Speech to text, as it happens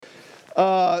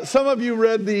Some of you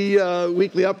read the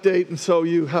weekly update, and so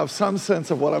you have some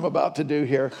sense of what I'm about to do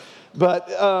here. But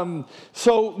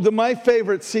my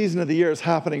favorite season of the year is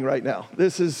happening right now.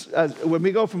 This is when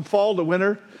we go from fall to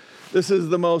winter. This is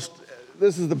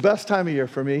the best time of year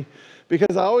for me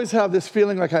because I always have this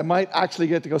feeling like I might actually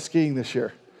get to go skiing this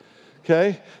year.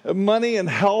 Okay, money and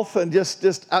health and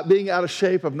just being out of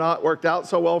shape have not worked out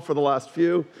so well for the last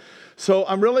few. So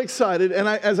I'm really excited, and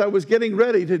as I was getting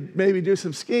ready to maybe do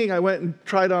some skiing, I went and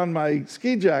tried on my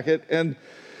ski jacket, and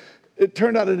it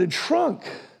turned out it had shrunk.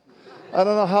 I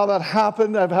don't know how that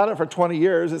happened. I've had it for 20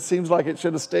 years. It seems like it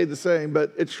should have stayed the same,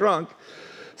 but it shrunk.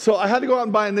 So I had to go out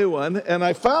and buy a new one, and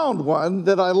I found one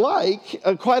that I like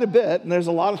quite a bit, and there's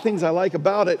a lot of things I like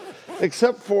about it,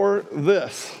 except for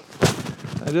this.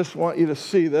 I just want you to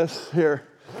see this here.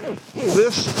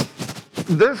 This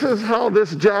is how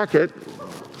this jacket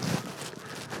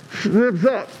zips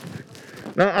up.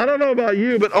 Now, I don't know about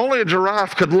you, but only a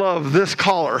giraffe could love this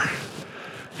collar,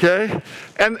 okay?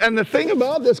 And the thing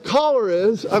about this collar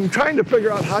is, I'm trying to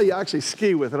figure out how you actually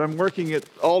ski with it. I'm working it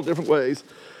all different ways.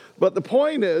 But the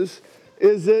point is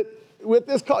that with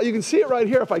this collar, you can see it right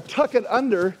here. If I tuck it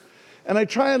under and I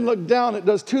try and look down, it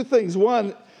does two things.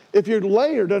 One, if you're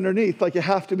layered underneath, like you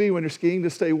have to be when you're skiing to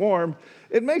stay warm,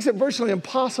 it makes it virtually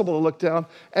impossible to look down.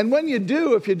 And when you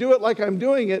do, if you do it like I'm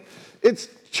doing it, it's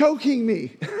choking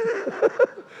me,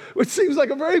 which seems like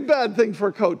a very bad thing for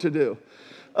a coat to do.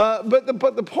 But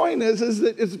the point is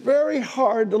that it's very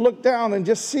hard to look down and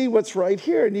just see what's right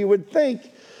here. And you would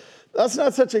think, that's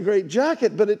not such a great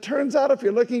jacket, but it turns out if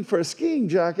you're looking for a skiing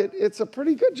jacket, it's a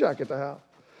pretty good jacket to have.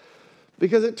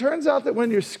 Because it turns out that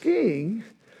when you're skiing,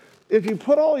 if you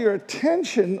put all your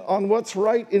attention on what's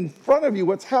right in front of you,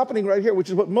 what's happening right here, which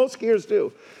is what most skiers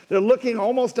do, they're looking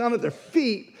almost down at their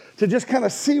feet to just kind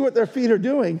of see what their feet are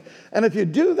doing. And if you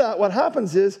do that, what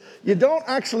happens is you don't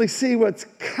actually see what's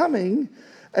coming,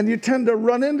 and you tend to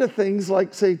run into things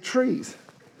like, say, trees,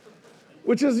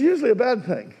 which is usually a bad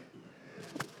thing.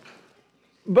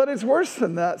 But it's worse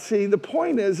than that. See, the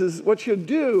point is what you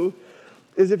do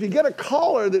is if you get a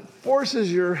collar that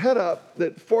forces your head up,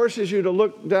 that forces you to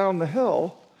look down the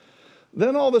hill,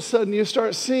 then all of a sudden you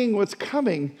start seeing what's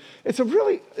coming. It's a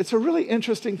really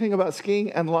interesting thing about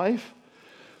skiing and life,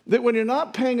 that when you're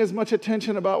not paying as much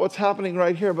attention about what's happening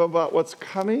right here, but about what's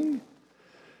coming,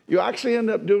 you actually end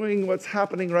up doing what's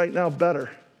happening right now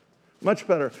better, much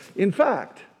better. In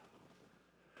fact,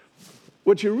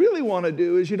 what you really want to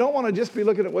do is you don't want to just be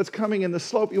looking at what's coming in the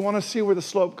slope. You want to see where the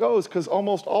slope goes, because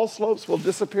almost all slopes will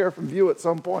disappear from view at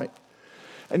some point.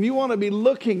 And you want to be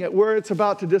looking at where it's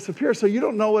about to disappear, so you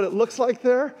don't know what it looks like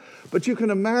there, but you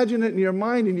can imagine it in your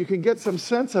mind and you can get some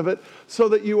sense of it so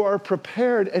that you are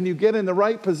prepared and you get in the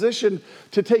right position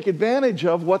to take advantage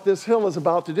of what this hill is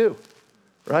about to do,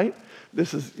 right?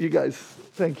 You guys,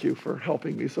 thank you for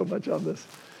helping me so much on this.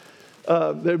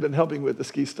 They've been helping with the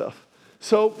ski stuff.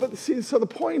 So the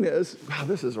point is, wow,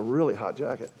 this is a really hot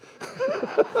jacket.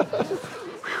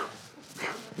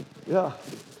 Yeah.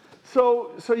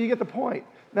 So you get the point.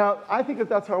 Now, I think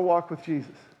that's our walk with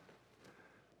Jesus.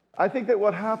 I think that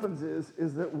what happens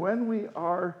is that when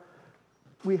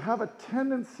we have a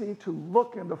tendency to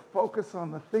look and to focus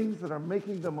on the things that are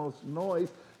making the most noise,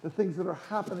 the things that are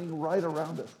happening right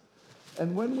around us.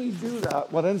 And when we do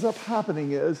that, what ends up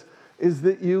happening is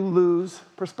that you lose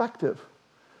perspective.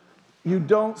 You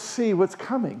don't see what's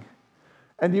coming.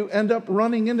 And you end up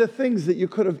running into things that you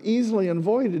could have easily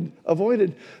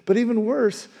avoided. But even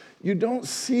worse, you don't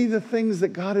see the things that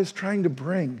God is trying to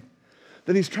bring,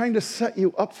 that he's trying to set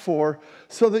you up for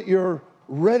so that you're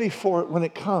ready for it when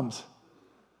it comes.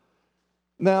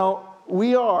 Now,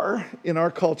 we are, in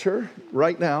our culture,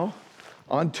 right now,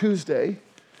 on Tuesday,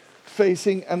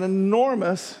 facing an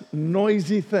enormous,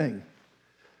 noisy thing,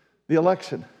 the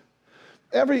election.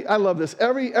 I love this.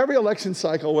 Every election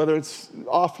cycle, whether it's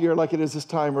off year like it is this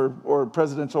time or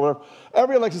presidential, or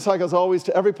every election cycle is always,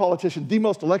 to every politician, the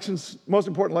most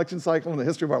important election cycle in the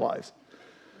history of our lives.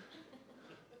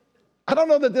 I don't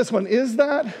know that this one is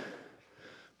that,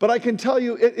 but I can tell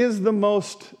you it is the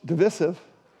most divisive.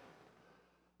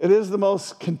 It is the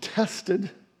most contested.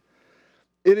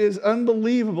 It is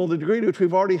unbelievable the degree to which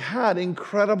we've already had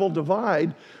incredible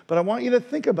divide, but I want you to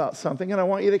think about something, and I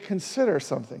want you to consider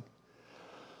something.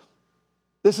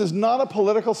 This is not a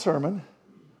political sermon.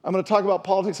 I'm going to talk about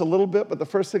politics a little bit, but the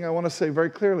first thing I want to say very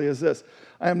clearly is this.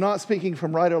 I am not speaking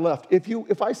from right or left.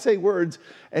 If I say words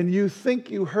and you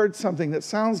think you heard something that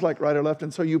sounds like right or left,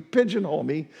 and so you pigeonhole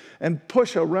me and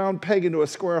push a round peg into a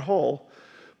square hole,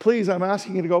 please, I'm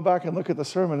asking you to go back and look at the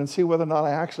sermon and see whether or not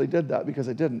I actually did that, because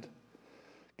I didn't.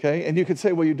 Okay? And you could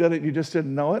say, well, you did it, you just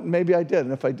didn't know it, and maybe I did.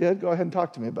 And if I did, go ahead and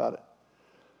talk to me about it.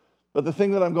 But the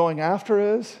thing that I'm going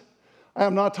after is, I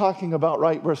am not talking about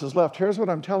right versus left. Here's what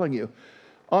I'm telling you.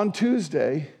 On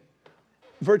Tuesday,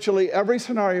 virtually every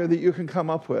scenario that you can come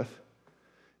up with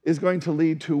is going to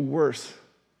lead to worse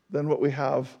than what we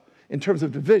have in terms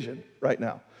of division right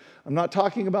now. I'm not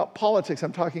talking about politics.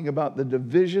 I'm talking about the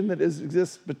division that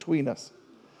exists between us.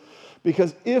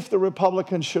 Because if the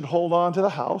Republicans should hold on to the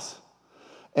House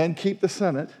and keep the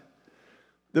Senate,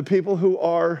 the people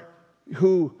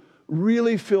who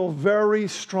really feel very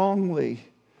strongly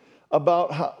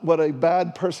about what a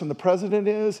bad person the president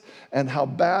is and how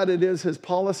bad it is his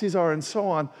policies are and so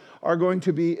on are going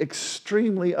to be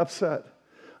extremely upset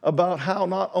about how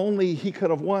not only he could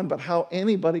have won, but how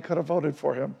anybody could have voted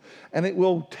for him. And it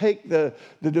will take the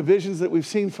divisions that we've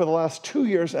seen for the last 2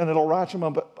 years and it'll ratchet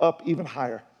them up even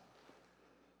higher.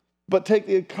 But take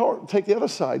the other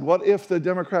side. What if the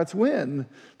Democrats win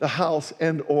the House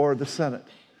and or the Senate?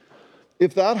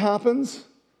 If that happens,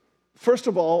 first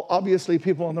of all, obviously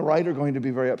people on the right are going to be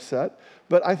very upset.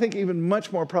 But I think even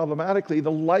much more problematically,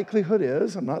 the likelihood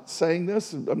is, I'm not saying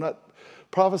this, I'm not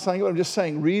prophesying it, I'm just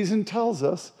saying reason tells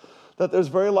us that there's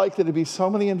very likely to be so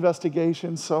many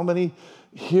investigations, so many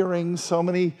hearings, so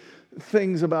many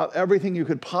things about everything you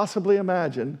could possibly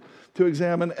imagine to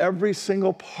examine every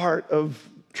single part of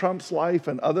Trump's life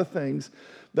and other things,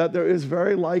 that there is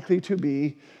very likely to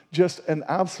be just an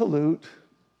absolute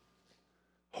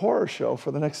horror show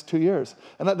for the next 2 years.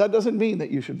 And that doesn't mean that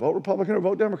you should vote Republican or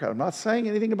vote Democrat. I'm not saying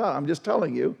anything about it. I'm just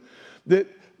telling you that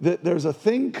there's a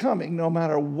thing coming no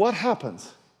matter what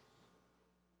happens.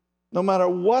 No matter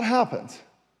what happens,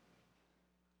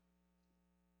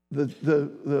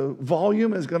 the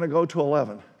volume is going to go to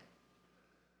 11.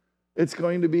 It's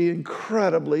going to be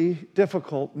incredibly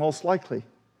difficult, most likely.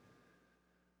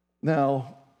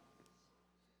 Now,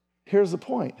 here's the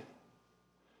point.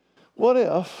 What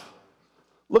if,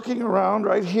 looking around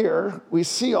right here, we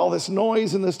see all this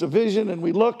noise and this division, and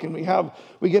we look and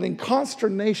we get in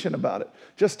consternation about it.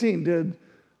 Justine did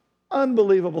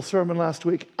unbelievable sermon last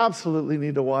week. Absolutely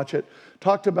need to watch it.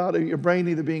 Talked about your brain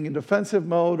either being in defensive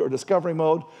mode or discovery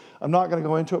mode. I'm not going to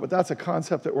go into it, but that's a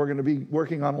concept that we're going to be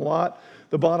working on a lot.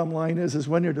 The bottom line is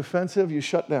when you're defensive, you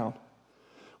shut down.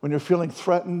 When you're feeling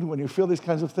threatened, when you feel these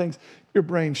kinds of things, your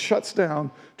brain shuts down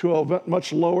to a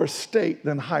much lower state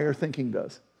than higher thinking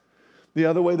does. The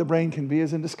other way the brain can be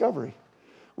is in discovery,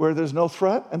 where there's no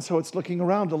threat, and so it's looking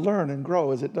around to learn and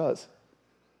grow as it does.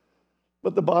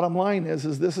 But the bottom line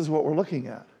is this is what we're looking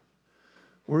at.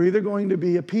 We're either going to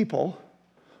be a people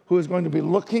who is going to be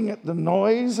looking at the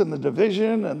noise and the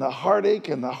division and the heartache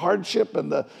and the hardship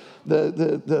and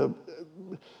the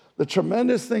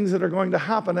tremendous things that are going to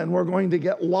happen, and we're going to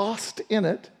get lost in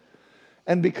it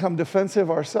and become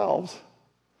defensive ourselves,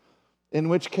 in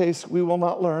which case we will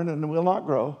not learn and will not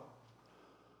grow.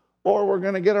 Or we're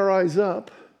going to get our eyes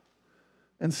up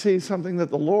and see something that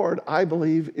the Lord, I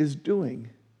believe, is doing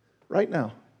right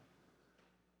now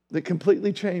that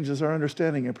completely changes our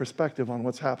understanding and perspective on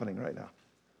what's happening right now.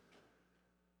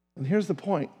 And here's the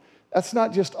point. That's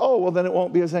not just, then it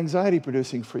won't be as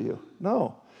anxiety-producing for you.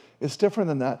 No, it's different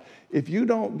than that. If you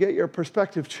don't get your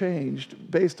perspective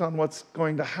changed based on what's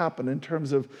going to happen in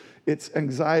terms of its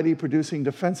anxiety-producing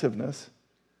defensiveness,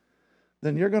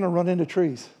 then you're going to run into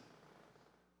trees.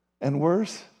 And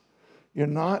worse, you're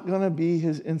not going to be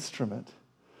his instrument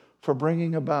for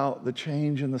bringing about the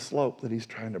change in the slope that he's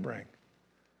trying to bring.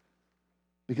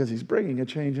 Because he's bringing a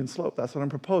change in slope. That's what I'm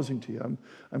proposing to you.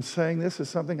 I'm saying this is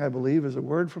something I believe is a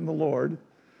word from the Lord,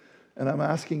 and I'm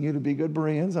asking you to be good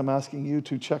Bereans. I'm asking you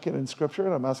to check it in Scripture,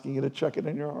 and I'm asking you to check it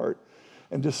in your heart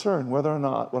and discern whether or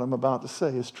not what I'm about to say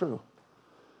is true.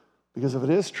 Because if it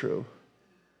is true,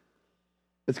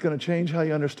 it's going to change how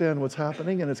you understand what's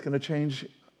happening, and it's going to change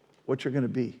what you're going to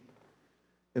be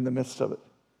in the midst of it.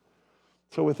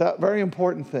 So with that very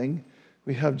important thing,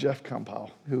 we have Jeff Campau,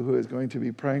 who is going to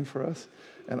be praying for us.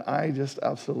 And I just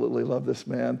absolutely love this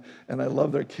man, and I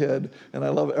love their kid, and I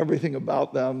love everything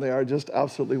about them. They are just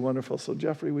absolutely wonderful. So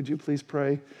Jeffrey, would you please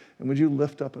pray, and would you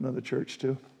lift up another church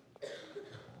too?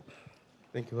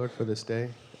 Thank you, Lord, for this day.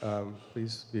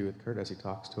 Please be with Kurt as he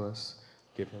talks to us.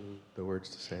 Give him the words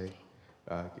to say.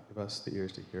 Give us the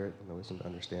ears to hear it and the wisdom to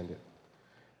understand it.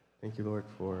 Thank you, Lord,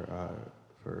 for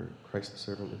Christ the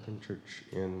Servant Lutheran Church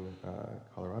in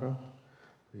Colorado.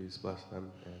 Please bless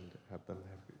them and have them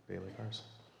have a day like ours.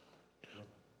 Amen.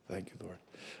 Thank you, Lord.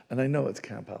 And I know it's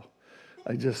Campau.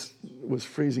 I just was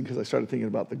freezing because I started thinking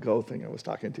about the Go thing I was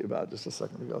talking to you about just a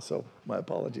second ago, so my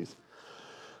apologies.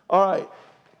 All right.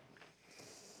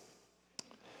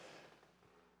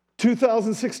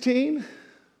 2016,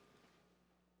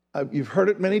 you've heard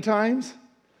it many times.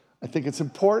 I think it's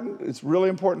important. It's really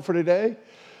important for today.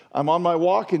 I'm on my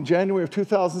walk in January of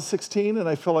 2016, and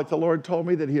I feel like the Lord told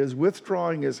me that he is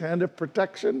withdrawing his hand of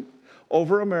protection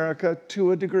over America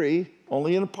to a degree,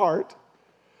 only in part,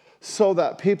 so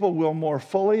that people will more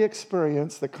fully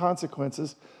experience the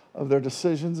consequences of their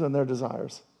decisions and their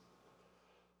desires,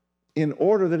 in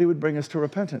order that he would bring us to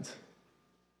repentance.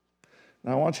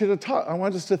 Now, I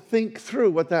want us to think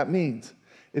through what that means.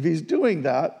 If he's doing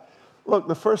that, look,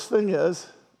 the first thing is,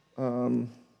 getting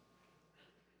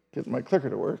my clicker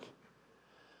to work.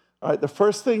 All right, the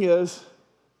first thing is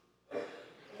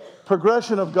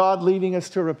progression of God leading us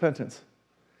to repentance.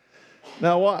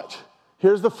 Now watch.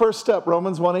 Here's the first step,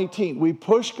 Romans 1:18. We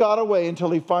push God away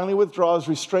until he finally withdraws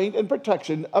restraint and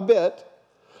protection a bit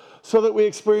so that we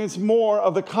experience more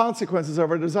of the consequences of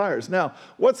our desires. Now,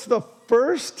 what's the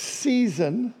first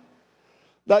season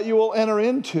that you will enter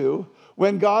into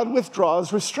when God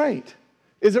withdraws restraint?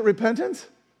 Is it repentance?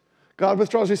 God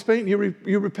withdraws restraint,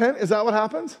 you repent? Is that what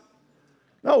happens?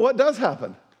 No, what does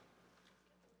happen?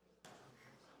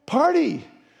 Party,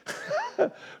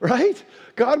 right?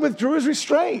 God withdrew his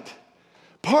restraint.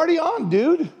 Party on,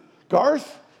 dude.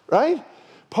 Garth, right?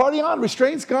 Party on.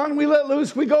 Restraint's gone. We let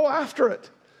loose. We go after it.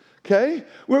 Okay?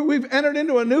 We've entered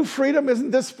into a new freedom.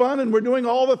 Isn't this fun? And we're doing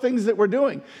all the things that we're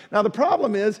doing. Now, the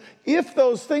problem is, if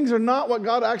those things are not what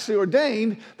God actually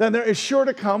ordained, then there is sure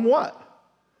to come what?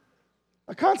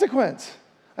 A consequence,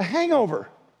 a hangover.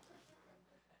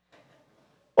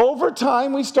 Over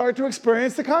time, we start to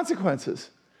experience the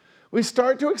consequences. We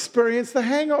start to experience the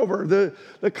hangover,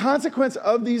 the consequence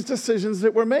of these decisions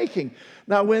that we're making.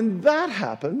 Now, when that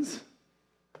happens,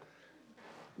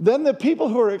 then the people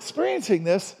who are experiencing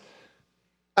this,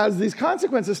 as these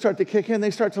consequences start to kick in,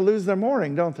 they start to lose their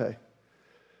mooring, don't they?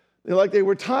 They're like they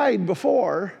were tied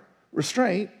before,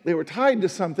 restraint, they were tied to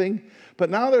something, but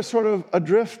now they're sort of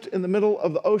adrift in the middle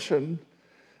of the ocean,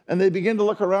 and they begin to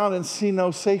look around and see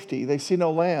no safety. They see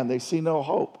no land. They see no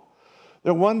hope.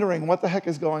 They're wondering what the heck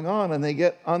is going on, and they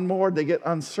get unmoored, they get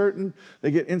uncertain, they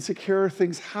get insecure,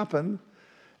 things happen,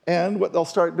 and what they'll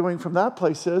start doing from that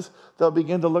place is they'll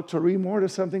begin to look to remoor to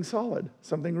something solid,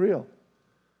 something real.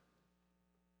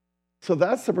 So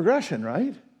that's the progression,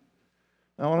 right?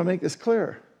 I want to make this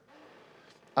clear.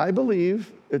 I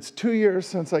believe it's 2 years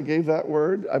since I gave that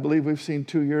word. I believe we've seen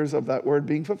 2 years of that word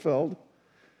being fulfilled.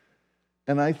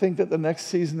 And I think that the next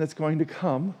season that's going to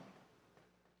come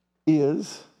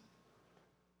is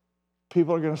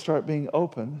people are going to start being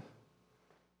open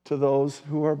to those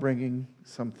who are bringing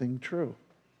something true.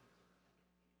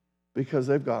 Because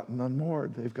they've gotten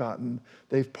unmoored. They've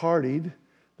partied.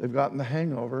 They've gotten the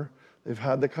hangover. They've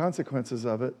had the consequences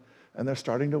of it. And they're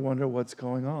starting to wonder what's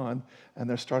going on. And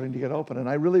they're starting to get open. And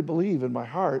I really believe in my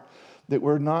heart that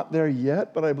we're not there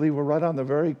yet, but I believe we're right on the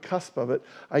very cusp of it.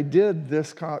 I did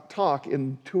this talk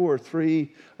in 2 or 3,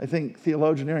 I think,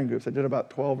 theologianeering groups. I did about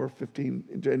 12 or 15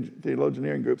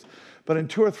 theologianeering groups. But in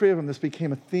 2 or 3 of them, this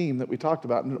became a theme that we talked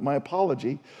about. And my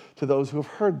apology to those who have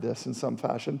heard this in some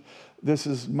fashion. This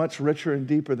is much richer and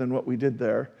deeper than what we did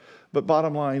there. But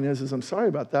bottom line is I'm sorry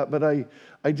about that. But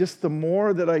I just, the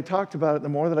more that I talked about it, the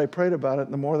more that I prayed about it,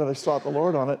 and the more that I sought the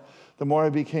Lord on it, the more I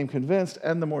became convinced,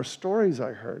 and the more stories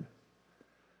I heard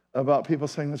about people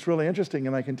saying, that's really interesting,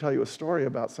 and I can tell you a story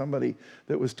about somebody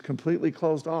that was completely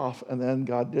closed off, and then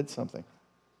God did something.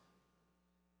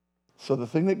 So the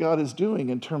thing that God is doing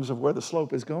in terms of where the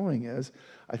slope is going is,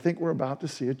 I think we're about to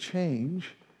see a change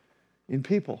in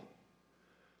people.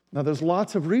 Now, there's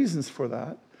lots of reasons for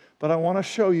that, but I want to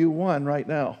show you one right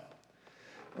now.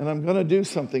 And I'm going to do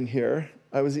something here.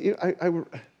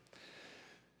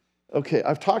 Okay,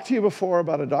 I've talked to you before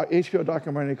about a HBO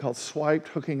documentary called Swiped,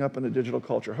 Hooking Up in a Digital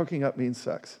Culture. Hooking up means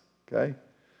sex, okay?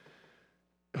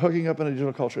 Hooking up in a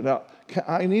digital culture. Now,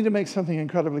 I need to make something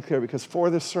incredibly clear because for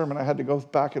this sermon, I had to go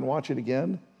back and watch it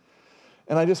again.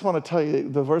 And I just want to tell you,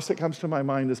 the verse that comes to my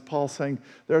mind is Paul saying,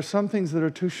 there are some things that are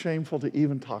too shameful to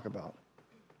even talk about,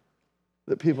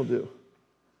 that people do.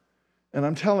 And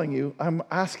I'm telling you, I'm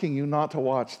asking you not to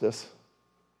watch this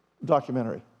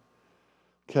documentary,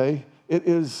 okay? It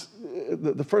is,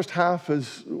 the first half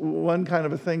is one kind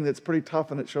of a thing that's pretty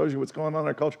tough and it shows you what's going on in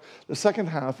our culture. The second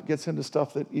half gets into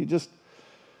stuff that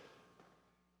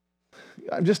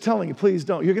I'm just telling you, please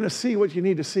don't. You're going to see what you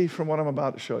need to see from what I'm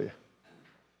about to show you,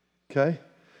 okay?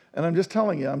 And I'm just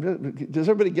telling you, does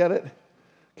everybody get it?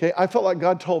 Okay, I felt like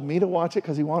God told me to watch it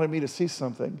because he wanted me to see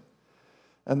something.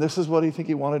 And this is what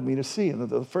he wanted me to see. And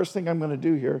the first thing I'm going to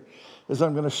do here is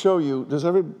I'm going to show you,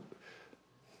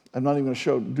 I'm not even going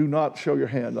to do not show your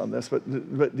hand on this, but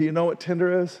do you know what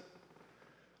Tinder is?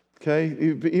 Okay,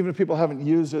 even if people haven't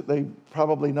used it, they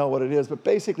probably know what it is. But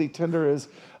basically, Tinder is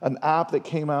an app that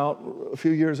came out a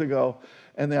few years ago,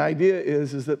 And the idea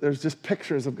is that there's just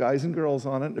pictures of guys and girls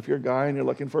on it. If you're a guy and you're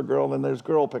looking for a girl, then there's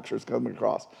girl pictures coming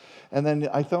across. And then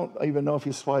I don't even know if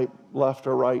you swipe left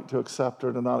or right to accept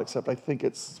or to not accept. I think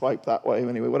it's swiped that way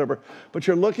anyway, whatever. But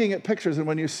you're looking at pictures, and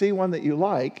when you see one that you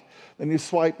like, then you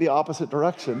swipe the opposite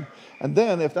direction. And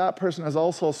then if that person has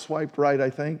also swiped right, I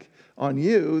think, on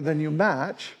you, then you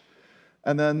match,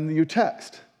 and then you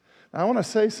text. Now, I want to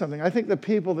say something. I think the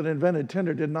people that invented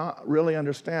Tinder did not really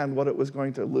understand what it was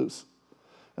going to lose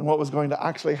and what was going to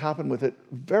actually happen with it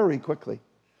very quickly.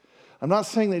 I'm not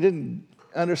saying they didn't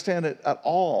understand it at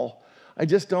all. I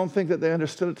just don't think that they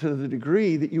understood it to the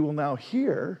degree that you will now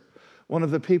hear one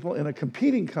of the people in a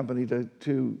competing company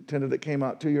to Tinder that came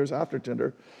out 2 years after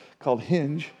Tinder called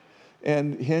Hinge.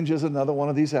 And Hinge is another one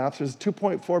of these apps. There's a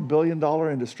 $2.4 billion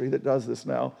industry that does this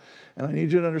now. And I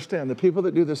need you to understand, the people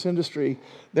that do this industry,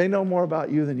 they know more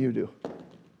about you than you do,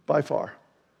 by far.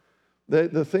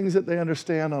 The things that they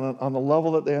understand on the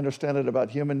level that they understand it about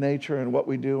human nature and what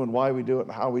we do and why we do it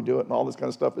and how we do it and all this kind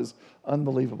of stuff is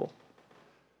unbelievable.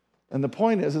 And the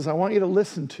point is I want you to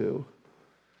listen to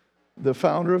the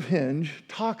founder of Hinge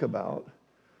talk about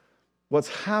what's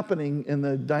happening in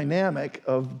the dynamic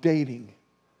of dating.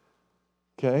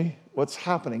 Okay? What's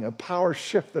happening, a power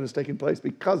shift that is taking place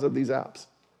because of these apps.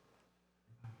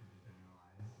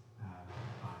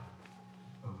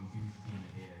 But we do see in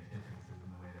the data differences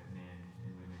in the way that men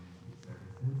and women use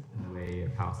services, in the way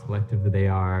of how selective they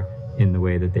are, in the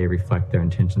way that they reflect their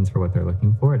intentions for what they're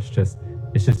looking for. It's just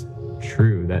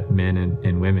true that men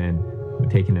and women,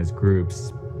 taken as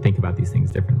groups, think about these things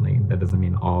differently. That doesn't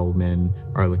mean all men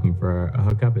are looking for a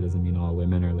hookup. It doesn't mean all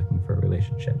women are looking for a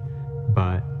relationship.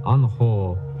 But on the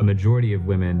whole, a majority of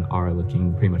women are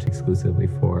looking pretty much exclusively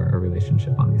for a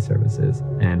relationship on these services.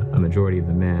 And a majority of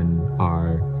the men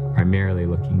are primarily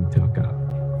looking to hook up.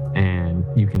 And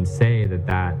you can say that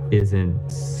that isn't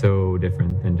so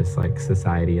different than just like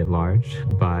society at large.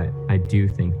 But I do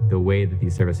think the way that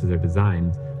these services are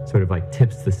designed sort of like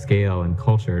tips the scale in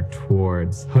culture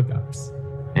towards hookups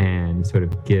and sort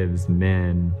of gives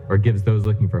men, or gives those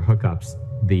looking for hookups,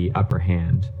 the upper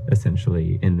hand,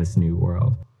 essentially, in this new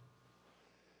world.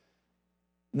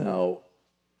 Now,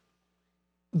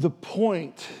 the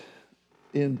point,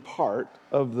 in part,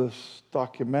 of this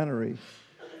documentary,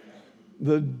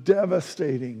 the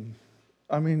devastating,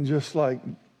 just like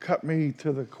cut me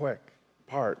to the quick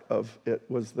part of it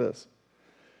was this.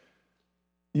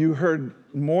 You heard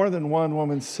more than one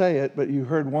woman say it, but you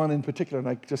heard one in particular, and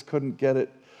I just couldn't get it.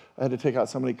 I had to take out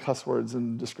so many cuss words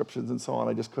and descriptions and so on.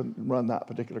 I just couldn't run that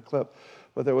particular clip.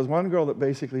 But there was one girl that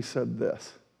basically said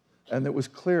this, and it was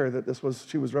clear that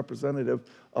she was representative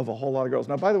of a whole lot of girls.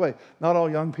 Now, by the way, not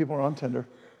all young people are on Tinder,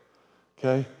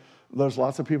 okay? There's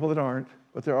lots of people that aren't,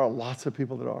 but there are lots of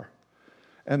people that are.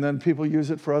 And then people use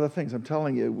it for other things. I'm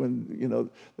telling you, when,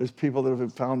 there's people that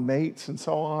have found mates and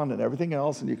so on and everything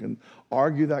else, and you can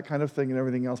argue that kind of thing and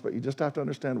everything else, but you just have to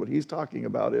understand what he's talking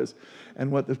about is,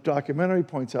 and what the documentary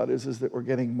points out is that we're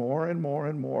getting more and more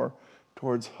and more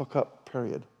towards hookup,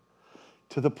 period.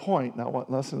 To the point, now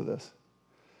listen to this,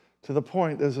 to the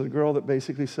point there's a girl that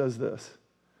basically says this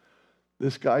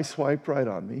guy swiped right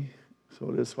on me, so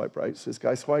it is swipe right, so this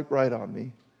guy swiped right on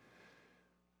me,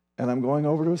 and I'm going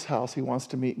over to his house. He wants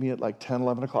to meet me at like 10,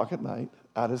 11 o'clock at night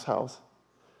at his house.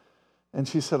 And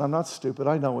she said, I'm not stupid.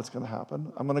 I know what's going to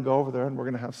happen. I'm going to go over there and we're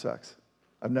going to have sex.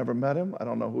 I've never met him. I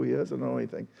don't know who he is. I don't know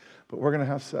anything. But we're going to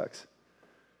have sex.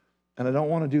 And I don't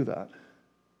want to do that.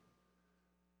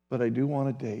 But I do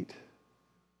want to date.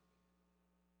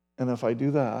 And if I do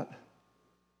that,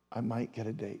 I might get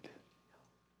a date.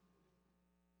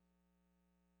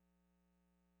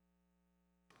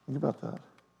 Think about that.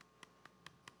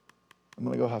 I'm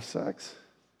going to go have sex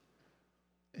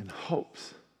in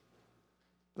hopes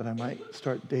that I might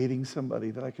start dating somebody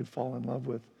that I could fall in love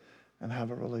with and have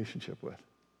a relationship with.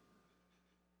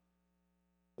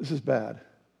 This is bad.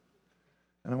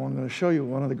 And I'm going to show you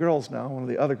one of the girls now, one of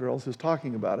the other girls who's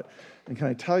talking about it. And can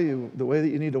I tell you, the way that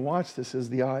you need to watch this is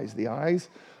the eyes. The eyes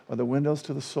are the windows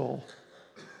to the soul.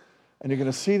 And you're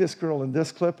going to see this girl in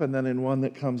this clip and then in one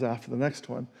that comes after the next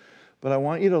one. But I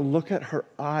want you to look at her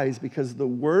eyes, because the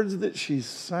words that she's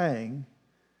saying,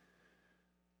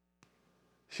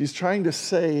 she's trying to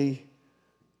say,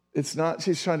 it's not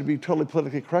she's trying to be totally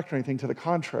politically correct or anything, to the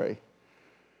contrary.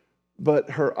 But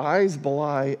her eyes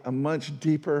belie a much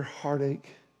deeper heartache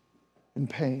and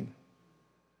pain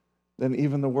than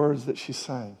even the words that she's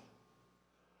saying.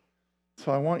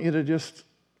 So I want you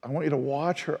to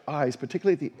watch her eyes,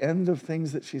 particularly at the end of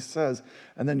things that she says,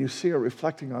 and then you see her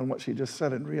reflecting on what she just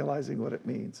said and realizing what it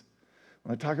means.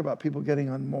 When I talk about people getting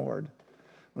unmoored,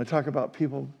 when I talk about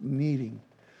people needing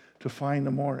to find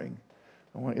the mooring,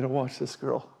 I want you to watch this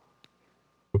girl.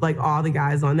 Like all the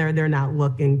guys on there, they're not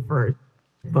looking for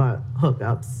but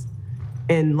hookups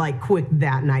and like quick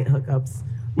that night hookups.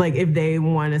 Like if they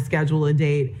want to schedule a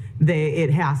date,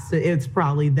 it's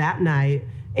probably that night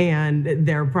and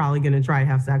they're probably going to try to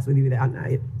have sex with you that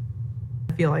night.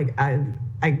 I feel like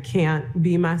I can't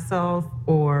be myself,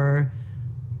 or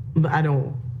I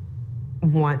don't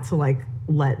want to like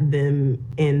let them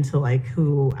into like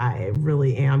who I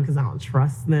really am because I don't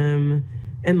trust them.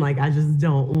 And like, I just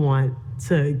don't want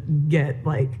to get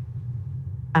like,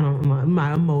 I don't know,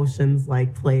 my emotions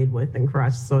like played with and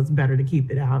crushed. So it's better to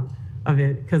keep it out of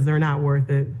it because they're not worth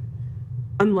it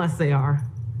unless they are.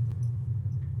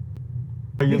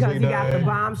 Because you got the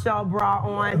bombshell bra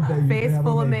on, face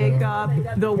full of makeup,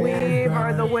 the weave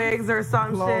or the wigs or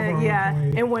some shit, yeah.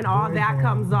 And when all that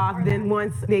comes off, then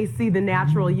once they see the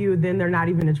natural you, then they're not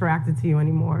even attracted to you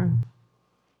anymore.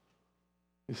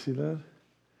 You see that?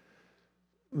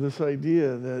 This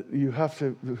idea that you have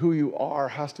to, who you are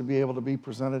has to be able to be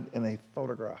presented in a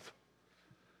photograph.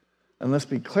 And let's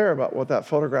be clear about what that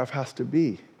photograph has to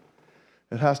be.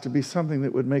 It has to be something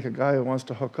that would make a guy who wants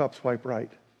to hook up swipe right.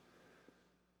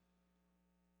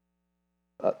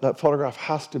 That photograph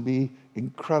has to be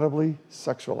incredibly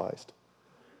sexualized.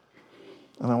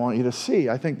 And I want you to see,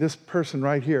 I think this person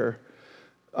right here,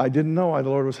 I didn't know why the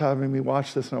Lord was having me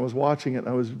watch this, and I was watching it,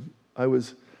 and I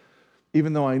was,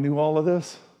 even though I knew all of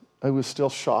this, I was still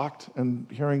shocked and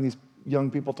hearing these young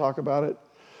people talk about it.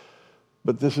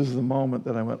 But this is the moment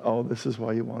that I went, oh, this is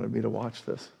why you wanted me to watch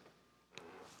this.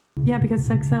 Yeah, because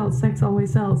sex sells. Sex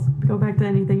always sells. Go back to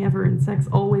anything ever, and sex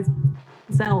always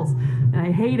sells. And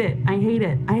I hate it. I hate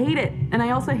it. I hate it. And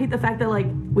I also hate the fact that, like,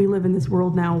 we live in this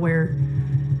world now where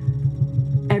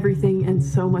everything and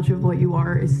so much of what you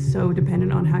are is so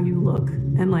dependent on how you look.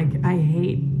 And, like,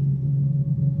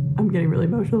 I'm getting really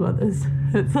emotional about this.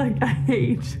 It's like, I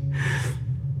hate.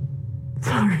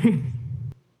 Sorry.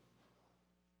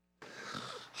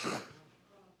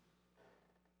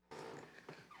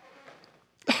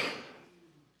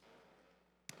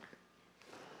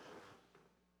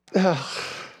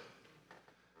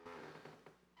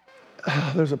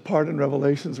 There's a part in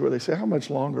Revelations where they say, how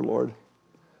much longer, Lord?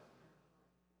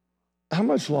 How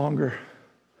much longer?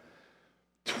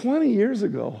 20 years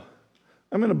ago,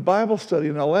 I'm in a Bible study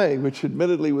in LA, which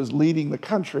admittedly was leading the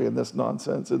country in this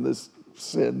nonsense, in this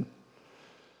sin.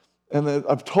 And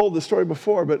I've told the story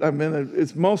before, but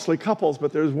it's mostly couples,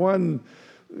 but there's one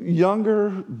younger,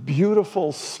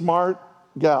 beautiful, smart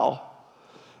gal.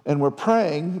 And we're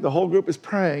praying, the whole group is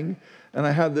praying, and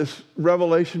I had this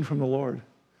revelation from the Lord.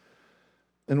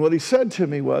 And what he said to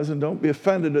me was, and don't be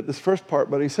offended at this first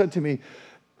part, but he said to me,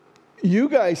 you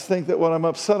guys think that what I'm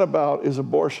upset about is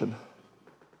abortion.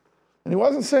 And he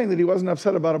wasn't saying that he wasn't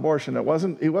upset about abortion.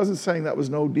 He wasn't saying that was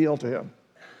no deal to him.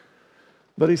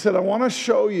 But he said, I want to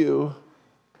show you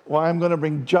why I'm going to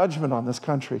bring judgment on this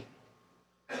country.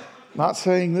 Not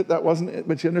saying that wasn't it,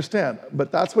 but you understand.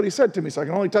 But that's what he said to me, so I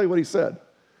can only tell you what he said.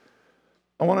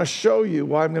 I want to show you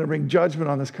why I'm going to bring judgment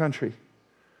on this country.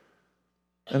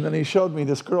 And then he showed me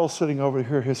this girl sitting over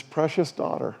here, his precious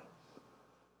daughter,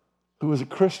 who was a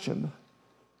Christian,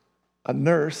 a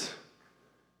nurse,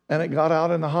 and it got out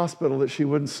in the hospital that she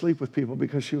wouldn't sleep with people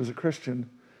because she was a Christian,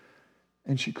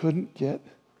 and she couldn't get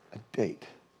a date.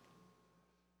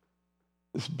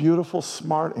 This beautiful,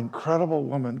 smart, incredible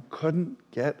woman couldn't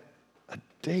get a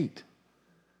date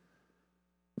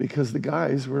because the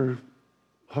guys were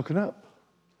hooking up.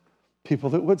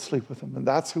 People that would sleep with them. And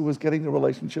that's who was getting the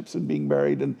relationships and being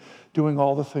married and doing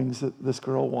all the things that this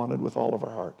girl wanted with all of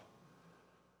her heart.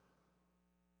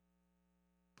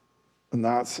 And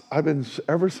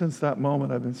ever since that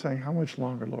moment, I've been saying, how much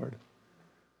longer, Lord?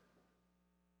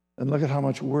 And look at how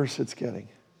much worse it's getting.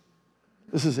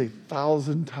 This is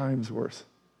 1,000 times worse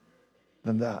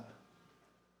than that.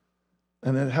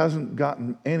 And it hasn't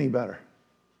gotten any better.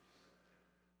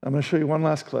 I'm going to show you one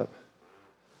last clip.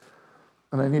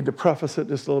 And I need to preface it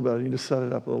just a little bit. I need to set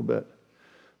it up a little bit.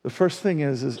 The first thing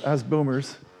is as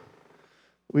boomers,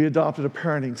 we adopted a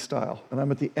parenting style. And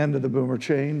I'm at the end of the boomer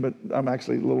chain, but I'm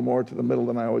actually a little more to the middle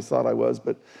than I always thought I was.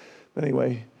 But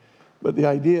anyway, but the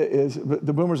idea is,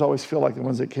 the boomers always feel like the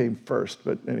ones that came first.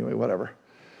 But anyway, whatever.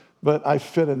 But I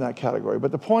fit in that category.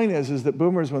 But the point is that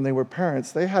boomers, when they were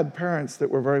parents, they had parents that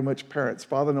were very much parents.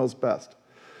 Father knows best.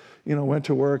 You know, went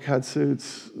to work, had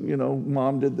suits, you know,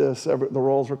 mom did this, the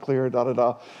roles were clear,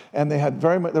 da-da-da. And there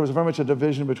was very much a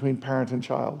division between parent and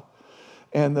child.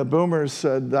 And the boomers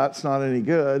said, that's not any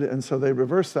good. And so they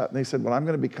reversed that. And they said, what I'm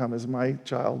going to become is my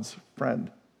child's friend.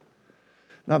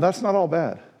 Now, that's not all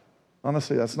bad.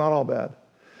 Honestly, that's not all bad.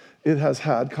 It has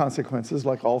had consequences,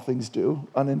 like all things do,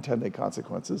 unintended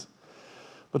consequences.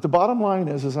 But the bottom line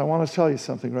is I want to tell you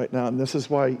something right now, and this is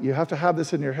why you have to have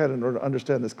this in your head in order to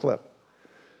understand this clip.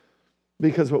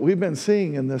 Because what we've been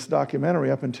seeing in this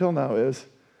documentary up until now is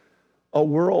a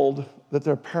world that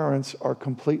their parents are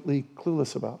completely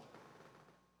clueless about.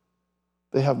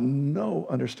 They have no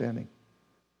understanding.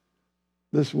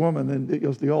 This woman, and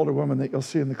the older woman that you'll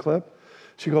see in the clip,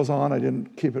 she goes on, I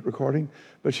didn't keep it recording,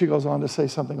 but she goes on to say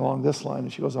something along this line,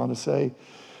 and she goes on to say,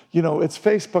 it's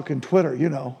Facebook and Twitter,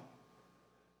 And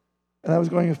I was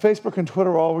going, if Facebook and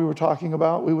Twitter were all we were talking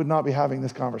about, we would not be having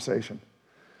this conversation.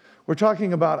 We're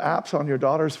talking about apps on your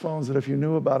daughter's phones that if you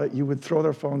knew about it, you would throw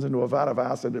their phones into a vat of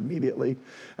acid immediately,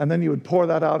 and then you would pour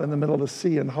that out in the middle of the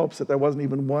sea in hopes that there wasn't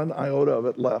even one iota of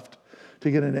it left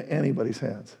to get into anybody's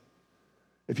hands.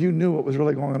 If you knew what was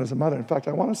really going on as a mother. In fact,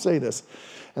 I want to say this,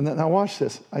 and then now watch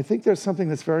this. I think there's something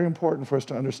that's very important for us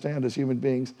to understand as human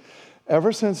beings.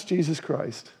 Ever since Jesus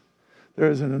Christ, there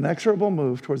is an inexorable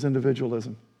move towards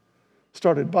individualism,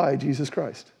 started by Jesus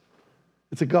Christ.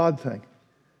 It's a God thing.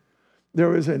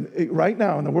 There is right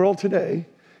now in the world today,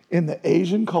 in the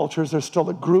Asian cultures, there's still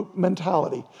a group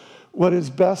mentality. What is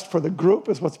best for the group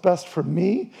is what's best for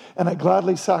me, and I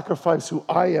gladly sacrifice who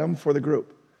I am for the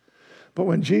group. But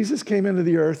when Jesus came into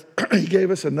the earth, he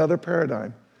gave us another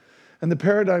paradigm. And the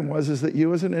paradigm is that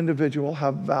you as an individual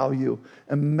have value,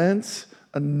 immense,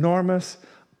 enormous,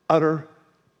 utter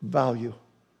value.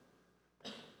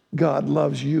 God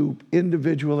loves you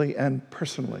individually and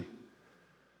personally.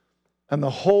 And the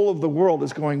whole of the world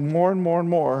is going more and more and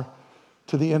more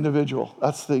to the individual.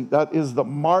 That is the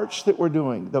march that we're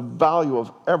doing, the value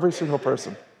of every single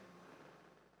person.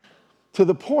 To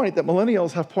the point that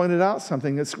millennials have pointed out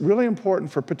something that's really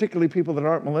important for particularly people that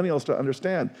aren't millennials to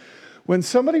understand. When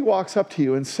somebody walks up to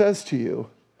you and says to you,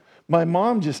 my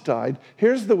mom just died,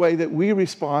 here's the way that we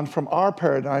respond from our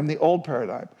paradigm, the old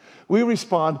paradigm. We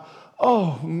respond,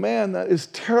 oh man, that is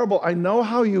terrible. I know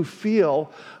how you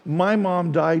feel. My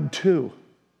mom died too.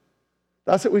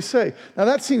 That's what we say. Now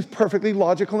that seems perfectly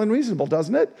logical and reasonable,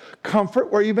 doesn't it?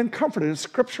 Comfort where you've been comforted is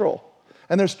scriptural.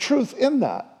 And there's truth in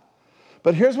that.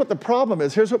 But here's what the problem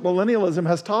is. Here's what millennialism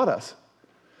has taught us.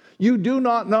 You do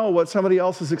not know what somebody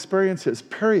else's experience is,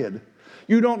 period.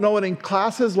 You don't know it in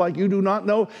classes like you do not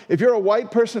know. If you're a white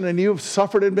person and you've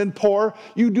suffered and been poor,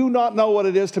 you do not know what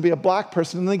it is to be a black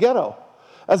person in the ghetto.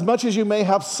 As much as you may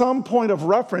have some point of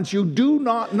reference, you do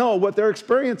not know what their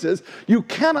experience is. You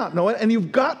cannot know it, and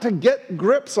you've got to get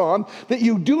grips on that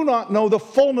you do not know the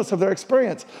fullness of their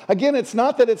experience. Again, it's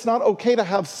not that it's not okay to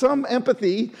have some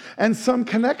empathy and some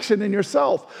connection in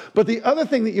yourself. But the other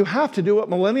thing that you have to do, what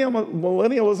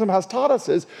millennialism has taught us,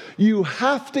 is you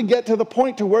have to get to the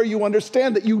point to where you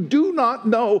understand that you do not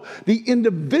know the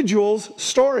individual's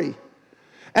story.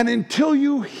 And until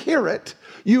you hear it,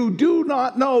 you do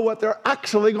not know what they're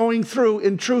actually going through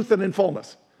in truth and in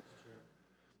fullness.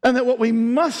 And that what we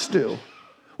must do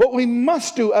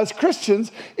as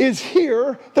Christians is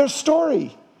hear their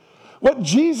story. What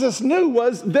Jesus knew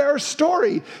was their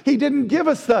story. He didn't give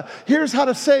us here's how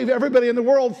to save everybody in the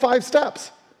world 5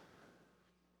 steps.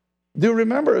 Do you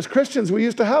remember, as Christians, we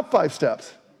used to have 5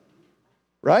 steps,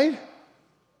 right?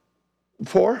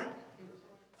 4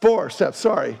 steps,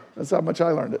 sorry. That's how much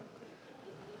I learned it.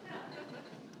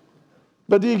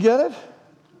 But do you get it?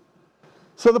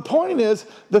 So the point is,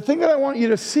 the thing that I want you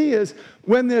to see is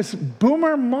when this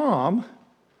boomer mom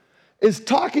is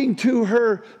talking to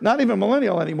her, not even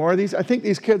millennial anymore. I think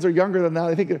these kids are younger than that.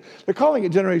 I think they're calling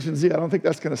it Generation Z. I don't think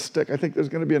that's going to stick. I think there's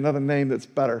going to be another name that's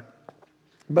better.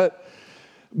 But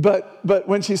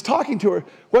when she's talking to her,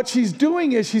 what she's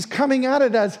doing is she's coming at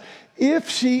it as if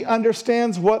she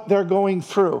understands what they're going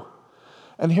through.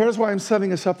 And here's why I'm setting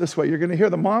this up this way. You're going to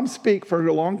hear the mom speak for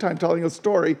a long time telling a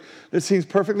story that seems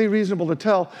perfectly reasonable to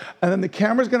tell. And then the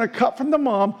camera's going to cut from the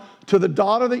mom to the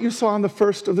daughter that you saw in the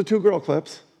first of the 2 girl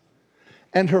clips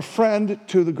and her friend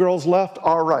to the girl's left,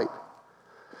 our right.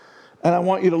 And I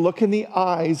want you to look in the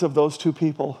eyes of those 2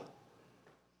 people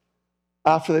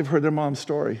after they've heard their mom's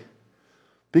story.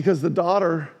 Because the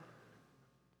daughter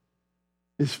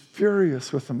is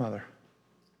furious with the mother.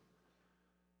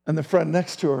 And the friend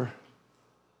next to her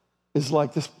is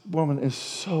like, this woman is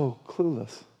so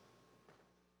clueless.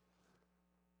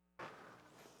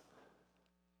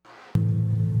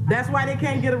 That's why they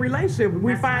can't get a relationship.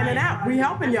 We finding out. We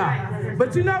helping y'all.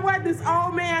 But you know what? This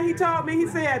old man, he told me, he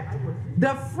said,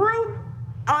 the fruit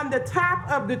on the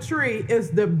top of the tree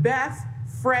is the best,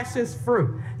 freshest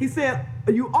fruit. He said,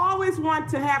 you always want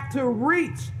to have to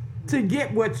reach to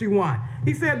get what you want.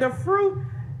 He said, the fruit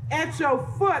at your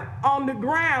foot on the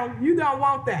ground, you don't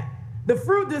want that. The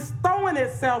fruit that's throwing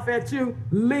itself at you,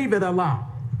 leave it alone.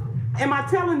 Am I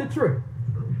telling the truth?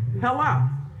 Hello?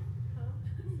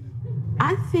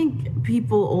 I think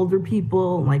people, older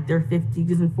people, like their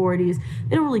 50s and 40s,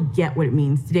 they don't really get what it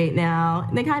means to date now.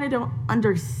 And they kind of don't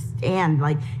understand.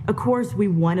 Like, of course, we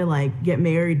want to like get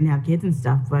married and have kids and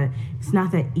stuff, but it's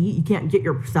not that easy. You can't get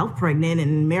yourself pregnant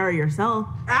and marry yourself.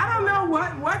 I don't know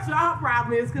what your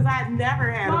problem is because I've never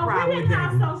had a problem with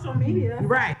that. social media.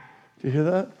 Right. Do you hear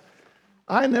that?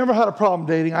 I never had a problem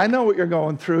dating. I know what you're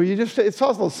going through. It's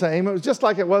also the same. It was just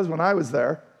like it was when I was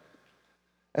there.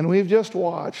 And we've just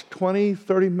watched 20,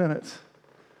 30 minutes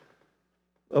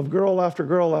of girl after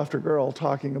girl after girl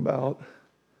talking about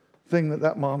thing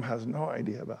that mom has no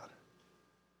idea about.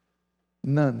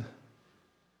 None.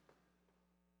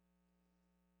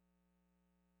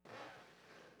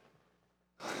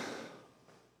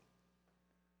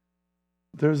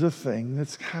 There's a thing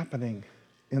that's happening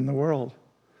in the world.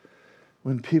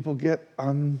 When people get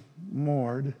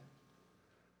unmoored,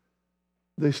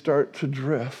 they start to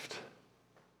drift.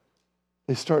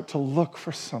 They start to look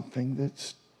for something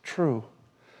that's true.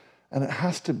 And it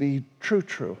has to be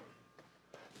true.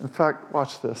 In fact,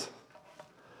 watch this.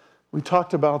 We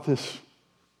talked about this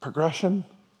progression,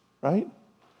 right?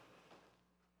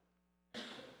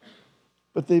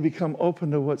 But they become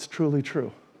open to what's truly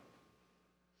true.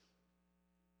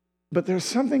 But there's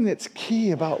something that's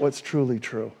key about what's truly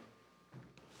true.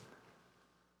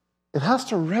 It has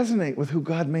to resonate with who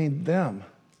God made them.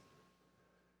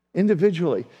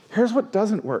 Individually. Here's what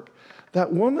doesn't work.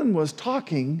 That woman was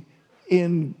talking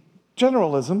in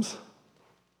generalisms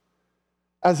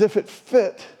as if it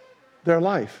fit their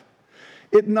life.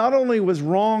 It not only was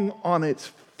wrong on its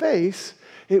face,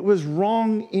 it was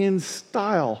wrong in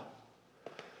style.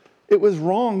 It was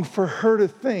wrong for her to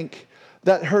think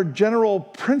that her general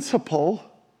principle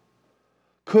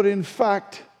could in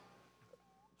fact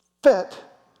fit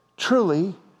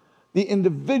truly the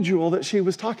individual that she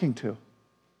was talking to.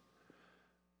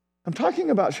 I'm talking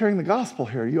about sharing the gospel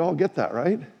here. You all get that,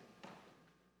 right?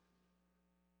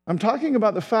 I'm talking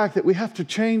about the fact that we have to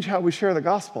change how we share the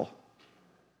gospel.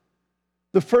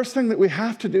 The first thing that we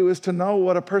have to do is to know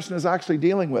what a person is actually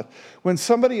dealing with. When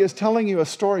somebody is telling you a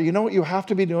story, you know what you have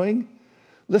to be doing?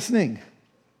 Listening.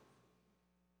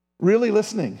 Really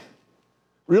listening.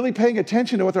 Really paying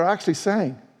attention to what they're actually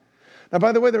saying. Now,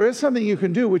 by the way, there is something you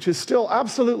can do which is still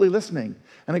absolutely listening.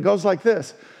 And it goes like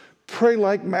this. Pray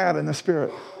like mad in the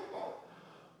Spirit.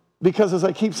 Because as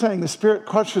I keep saying, the Spirit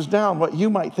crushes down what you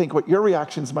might think, what your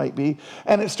reactions might be,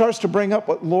 and it starts to bring up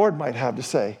what Lord might have to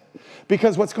say.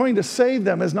 Because what's going to save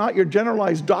them is not your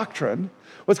generalized doctrine.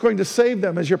 What's going to save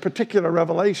them is your particular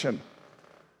revelation.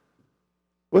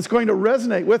 What's going to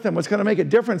resonate with them, what's going to make a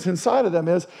difference inside of them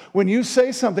is when you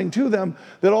say something to them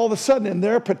that all of a sudden in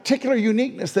their particular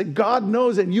uniqueness that God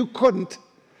knows and you couldn't,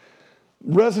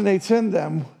 resonates in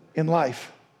them in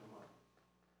life.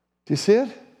 Do you see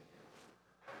it?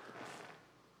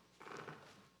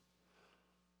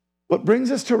 What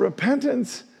brings us to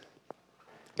repentance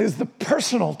is the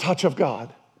personal touch of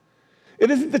God. It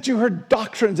isn't that you heard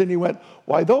doctrines and you went,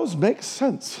 why, those make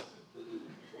sense.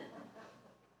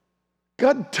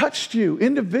 God touched you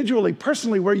individually,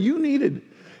 personally, where you needed,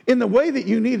 in the way that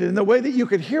you needed, in the way that you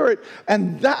could hear it,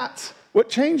 and that's what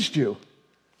changed you.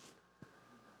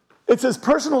 It's as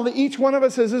personal to each one of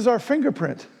us as is our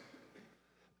fingerprint.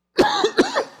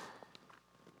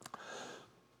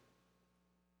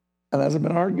 And as I've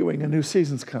been arguing, a new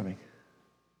season's coming.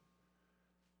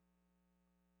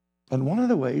 And one of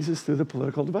the ways is through the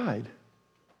political divide.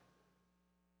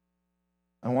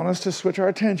 I want us to switch our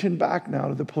attention back now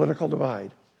to the political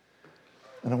divide.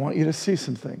 And I want you to see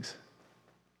some things.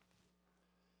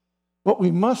 What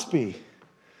we must be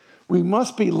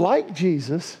like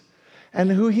Jesus and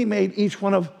who he made each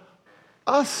one of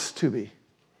us to be.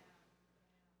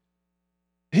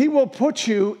 He will put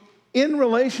you in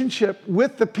relationship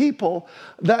with the people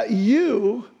that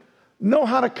you know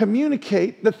how to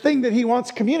communicate the thing that he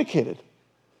wants communicated.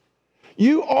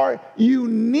 You are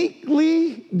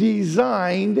uniquely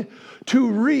designed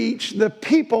to reach the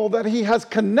people that he has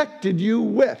connected you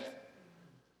with.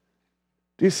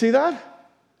 Do you see that?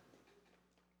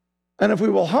 And if we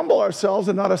will humble ourselves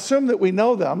and not assume that we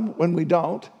know them when we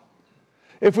don't,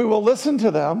 if we will listen to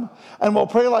them and will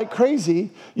pray like crazy,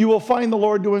 you will find the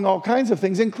Lord doing all kinds of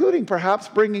things, including perhaps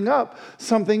bringing up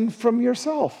something from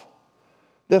yourself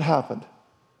that happened.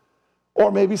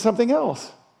 Or maybe something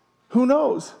else. Who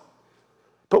knows?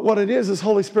 But what it is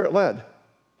Holy Spirit led.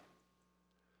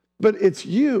 But it's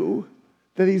you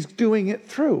that he's doing it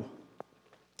through.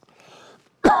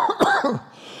 I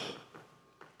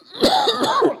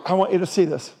want you to see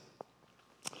this.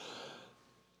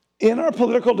 In our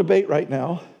political debate right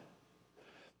now,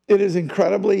 it is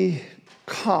incredibly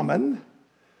common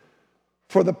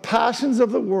for the passions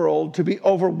of the world to be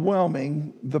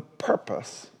overwhelming the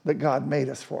purpose that God made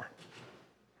us for.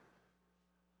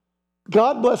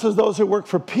 God blesses those who work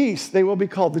for peace. They will be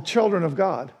called the children of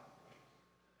God.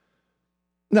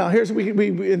 Now, we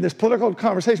in this political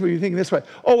conversation, we're thinking this way.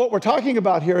 Oh, what we're talking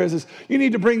about here is you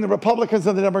need to bring the Republicans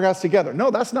and the Democrats together.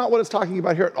 No, that's not what it's talking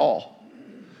about here at all.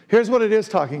 Here's what it is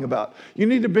talking about. You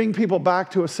need to bring people back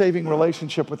to a saving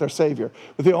relationship with their Savior,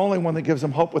 with the only one that gives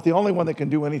them hope, with the only one that can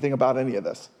do anything about any of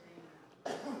this.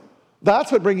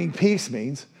 That's what bringing peace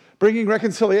means. Bringing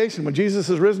reconciliation. When Jesus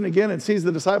is risen again and sees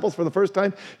the disciples for the first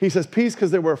time, he says peace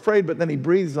because they were afraid, but then he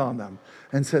breathes on them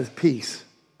and says peace.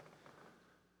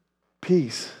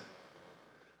 Peace.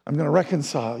 I'm going to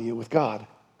reconcile you with God.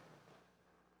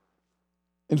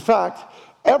 In fact,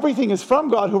 everything is from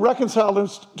God who reconciled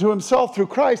us to himself through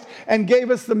Christ and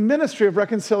gave us the ministry of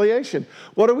reconciliation.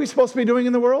 What are we supposed to be doing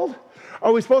in the world?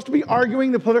 Are we supposed to be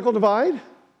arguing the political divide?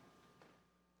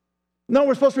 No,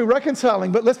 we're supposed to be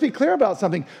reconciling, but let's be clear about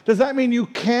something. Does that mean you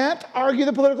can't argue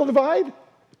the political divide?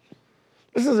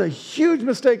 This is a huge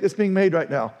mistake that's being made right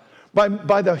now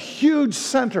by the huge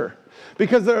center.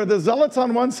 Because there are the zealots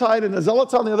on one side and the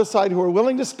zealots on the other side who are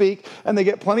willing to speak, and they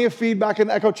get plenty of feedback in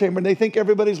the echo chamber, and they think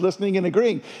everybody's listening and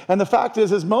agreeing. And the fact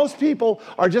is most people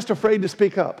are just afraid to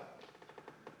speak up.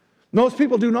 Most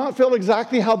people do not feel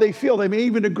exactly how they feel. They may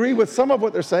even agree with some of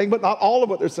what they're saying, but not all of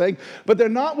what they're saying. But they're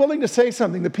not willing to say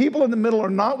something. The people in the middle are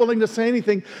not willing to say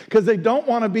anything because they don't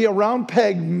want to be a round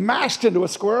peg mashed into a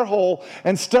square hole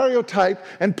and stereotyped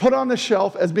and put on the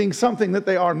shelf as being something that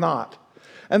they are not.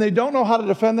 And they don't know how to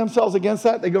defend themselves against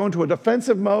that. They go into a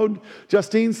defensive mode,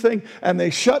 Justine's thing, and they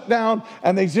shut down,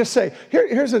 and they just say,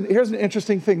 here's an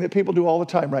interesting thing that people do all the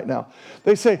time right now.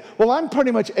 They say, well, I'm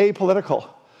pretty much apolitical.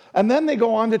 And then they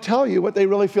go on to tell you what they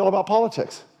really feel about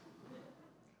politics.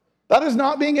 That is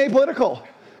not being apolitical.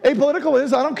 Apolitical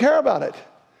is, I don't care about it.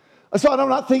 So I'm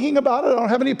not thinking about it. I don't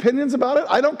have any opinions about it.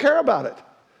 I don't care about it.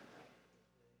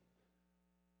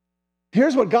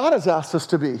 Here's what God has asked us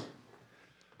to be.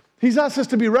 He's asked us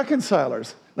to be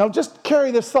reconcilers. Now, just carry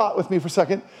this thought with me for a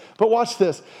second, but watch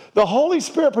this. The Holy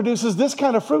Spirit produces this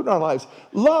kind of fruit in our lives: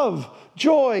 love,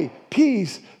 joy,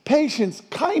 peace, patience,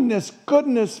 kindness,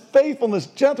 goodness, faithfulness,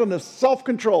 gentleness,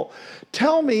 self-control.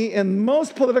 Tell me, in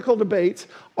most political debates,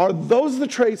 are those the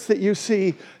traits that you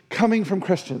see coming from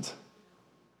Christians?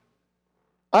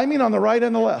 I mean on the right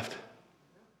and the left.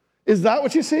 Is that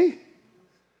what you see?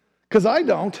 Because I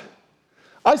don't.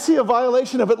 I see a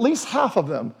violation of at least half of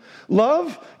them.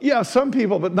 Love? Yeah, some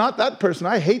people, but not that person.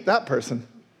 I hate that person.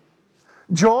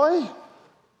 Joy?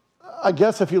 I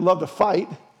guess if you love to fight.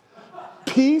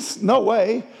 Peace? No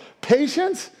way.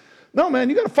 Patience? No,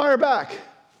 man, you got to fire back.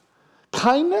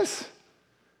 Kindness?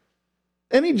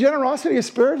 Any generosity of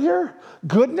spirit here?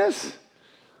 Goodness?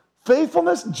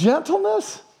 Faithfulness?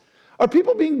 Gentleness? Are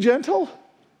people being gentle?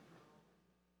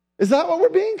 Is that what we're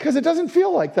being? Because it doesn't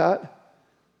feel like that.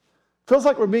 It feels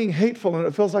like we're being hateful, and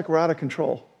it feels like we're out of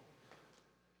control.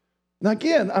 Now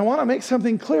again, I want to make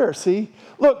something clear, see?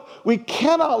 Look, we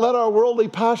cannot let our worldly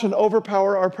passion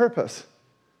overpower our purpose.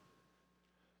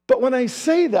 But when I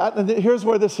say that, and here's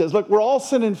where this is. Look, we're all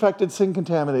sin-infected,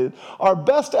 sin-contaminated. Our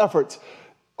best efforts,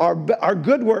 our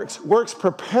good works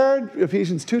prepared,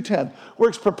 Ephesians 2:10,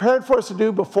 works prepared for us to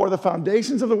do before the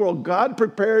foundations of the world. God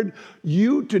prepared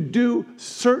you to do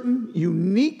certain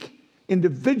unique,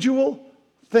 individual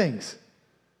things.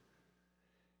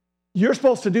 You're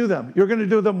supposed to do them. You're going to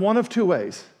do them one of two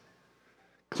ways: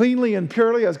 cleanly and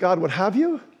purely as God would have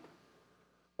you,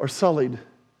 or sullied,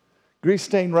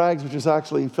 grease-stained rags, which is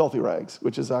actually filthy rags,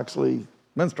 which is actually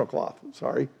menstrual cloth.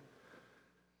 Sorry.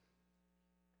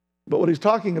 But what he's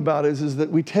talking about is that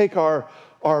we take our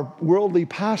worldly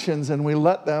passions and we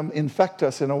let them infect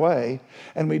us in a way,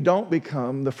 and we don't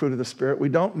become the fruit of the Spirit. We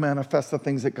don't manifest the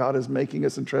things that God is making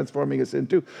us and transforming us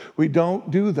into. We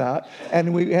don't do that,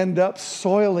 and we end up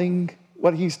soiling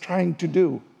what he's trying to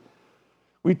do.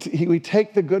 We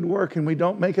take the good work and we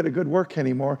don't make it a good work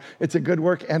anymore. It's a good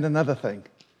work and another thing.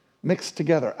 Mixed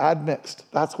together,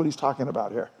 admixed. That's what he's talking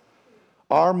about here.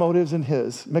 Our motives and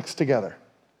his mixed together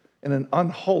in an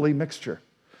unholy mixture.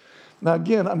 Now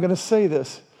again, I'm going to say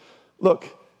this. Look,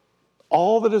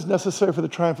 all that is necessary for the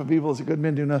triumph of evil is that good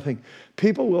men do nothing.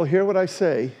 People will hear what I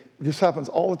say. This happens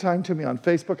all the time to me on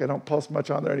Facebook. I don't post much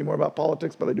on there anymore about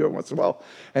politics, but I do it once in a while.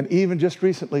 And even just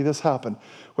recently, this happened,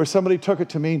 where somebody took it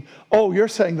to mean, oh, you're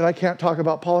saying that I can't talk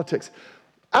about politics.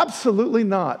 Absolutely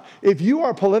not. If you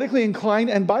are politically inclined,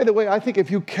 and by the way, I think if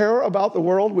you care about the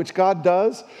world, which God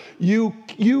does,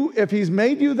 if he's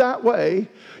made you that way,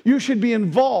 you should be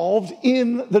involved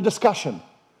in the discussion.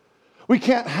 We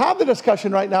can't have the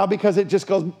discussion right now because it just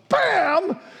goes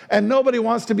bam, and nobody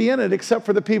wants to be in it except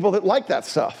for the people that like that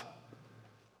stuff.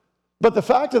 But the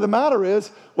fact of the matter is,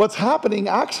 what's happening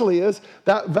actually is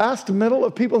that vast middle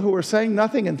of people who are saying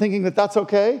nothing and thinking that that's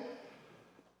okay,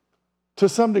 to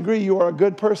some degree, you are a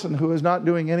good person who is not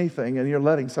doing anything and you're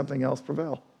letting something else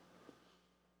prevail.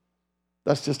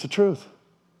 That's just the truth.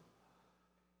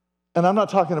 And I'm not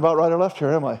talking about right or left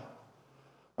here, am I?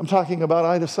 I'm talking about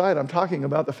either side. I'm talking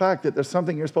about the fact that there's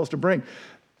something you're supposed to bring.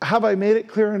 Have I made it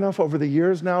clear enough over the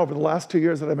years now, over the last 2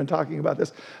 years that I've been talking about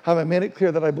this, have I made it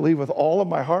clear that I believe with all of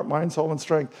my heart, mind, soul, and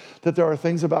strength that there are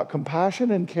things about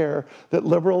compassion and care that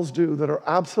liberals do that are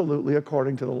absolutely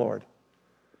according to the Lord?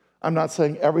 I'm not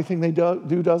saying everything they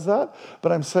do does that,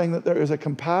 but I'm saying that there is a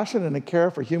compassion and a care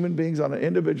for human beings on an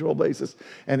individual basis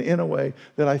and in a way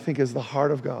that I think is the heart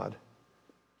of God.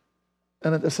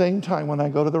 And at the same time, when I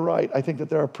go to the right, I think that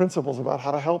there are principles about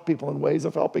how to help people and ways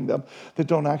of helping them that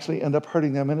don't actually end up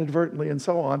hurting them inadvertently and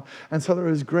so on. And so there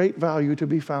is great value to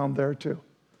be found there too.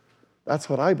 That's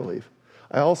what I believe.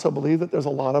 I also believe that there's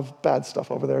a lot of bad stuff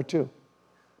over there too.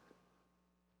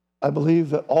 I believe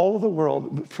that all of the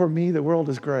world, for me, the world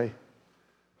is gray.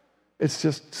 It's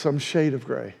just some shade of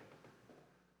gray.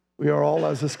 We are all,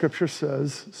 as the scripture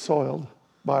says, soiled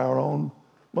by our own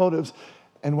motives.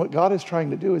 And what God is trying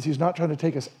to do is he's not trying to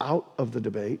take us out of the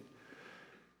debate.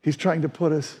 He's trying to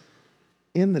put us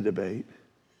in the debate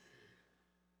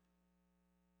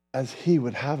as he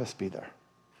would have us be there,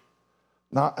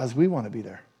 not as we want to be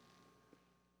there.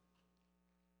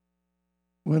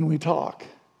 When we talk,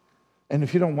 and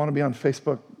if you don't want to be on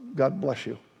Facebook, God bless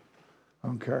you. I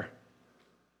don't care.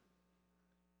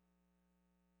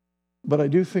 But I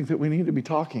do think that we need to be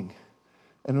talking,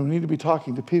 and we need to be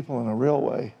talking to people in a real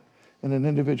way, in an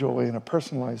individual way, in a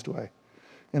personalized way,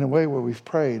 in a way where we've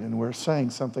prayed and we're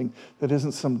saying something that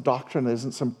isn't some doctrine, that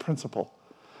isn't some principle.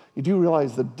 You do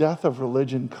realize the death of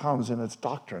religion comes in its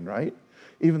doctrine, right?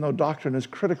 Even though doctrine is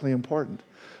critically important.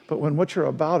 But when what you're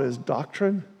about is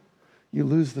doctrine, you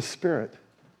lose the spirit.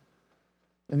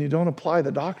 And you don't apply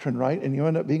the doctrine right, and you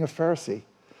end up being a Pharisee.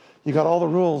 You got all the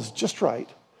rules just right,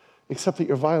 except that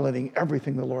you're violating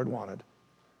everything the Lord wanted.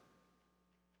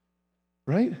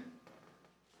 Right?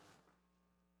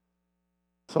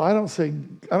 So I don't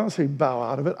say bow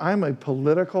out of it. I'm a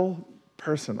political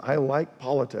person. I like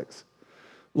politics.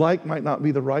 Like might not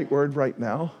be the right word right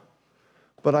now,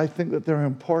 but I think that they're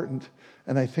important,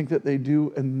 and I think that they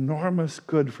do enormous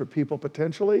good for people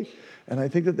potentially, and I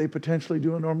think that they potentially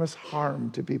do enormous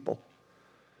harm to people.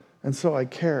 And so I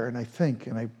care, and I think,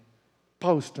 and I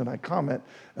post, and I comment,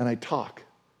 and I talk.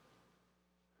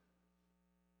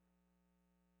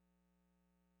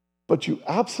 But you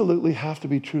absolutely have to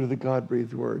be true to the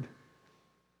God-breathed word.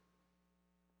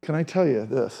 Can I tell you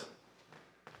this?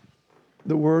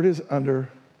 The word is under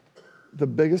the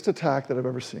biggest attack that I've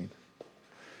ever seen.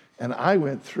 And I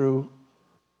went through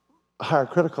Higher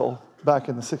Critical back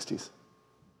in the 60s.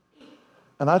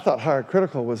 And I thought Higher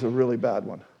Critical was a really bad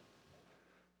one.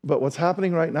 But what's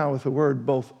happening right now with the word,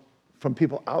 both from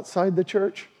people outside the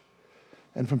church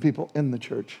and from people in the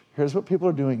church, here's what people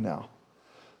are doing now.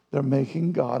 They're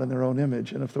making God in their own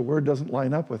image. And if the word doesn't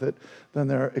line up with it, then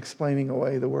they're explaining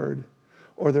away the word.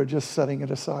 Or they're just setting it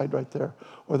aside right there.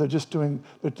 Or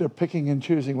they're picking and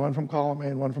choosing one from column A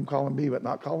and one from column B, but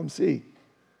not column C.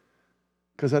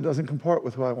 Because that doesn't comport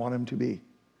with who I want him to be.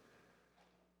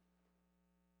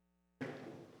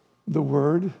 The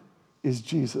word is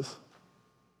Jesus.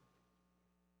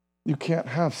 You can't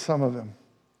have some of him.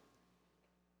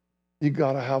 You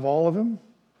got to have all of him,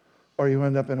 or you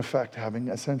end up in effect having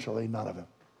essentially none of him.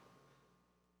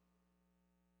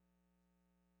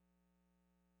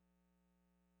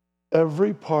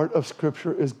 Every part of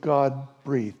Scripture is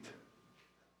God-breathed.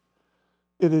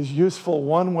 It is useful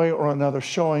one way or another,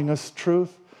 showing us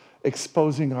truth,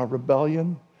 exposing our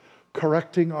rebellion,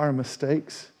 correcting our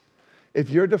mistakes.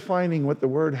 If you're defining what the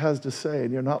Word has to say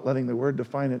and you're not letting the Word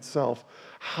define itself,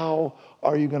 how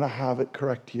are you going to have it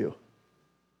correct you?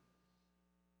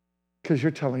 Because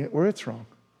you're telling it where it's wrong,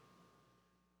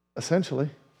 essentially.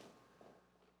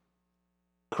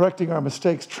 Correcting our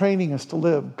mistakes, training us to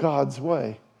live God's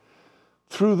way.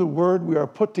 Through the word, we are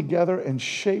put together and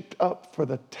shaped up for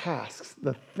the tasks,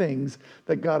 the things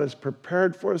that God has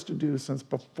prepared for us to do since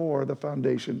before the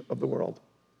foundation of the world.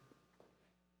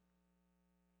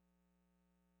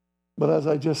 But as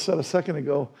I just said a second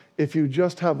ago, if you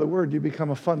just have the word, you become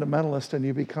a fundamentalist and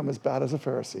you become as bad as a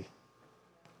Pharisee.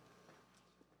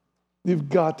 You've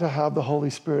got to have the Holy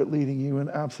Spirit leading you in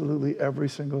absolutely every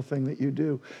single thing that you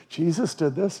do. Jesus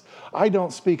did this. I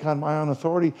don't speak on my own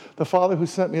authority. The Father who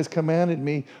sent me has commanded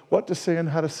me what to say and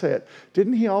how to say it.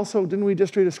 Didn't we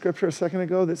just read a scripture a second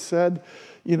ago that said,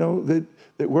 that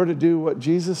we're to do what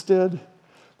Jesus did?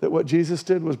 That what Jesus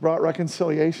did was brought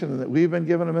reconciliation, and that we've been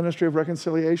given a ministry of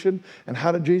reconciliation. And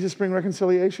how did Jesus bring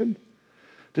reconciliation?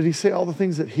 Did he say all the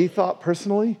things that he thought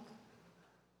personally?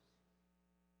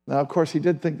 Now, of course, he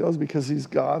did think those because he's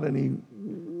God and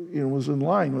he was in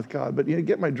line with God. But you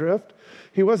get my drift?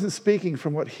 He wasn't speaking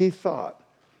from what he thought.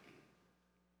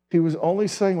 He was only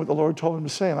saying what the Lord told him to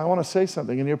say. And I want to say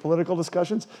something. In your political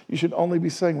discussions, you should only be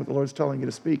saying what the Lord's telling you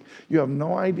to speak. You have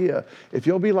no idea. If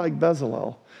you'll be like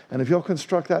Bezalel, and if you'll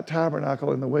construct that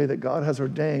tabernacle in the way that God has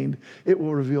ordained, it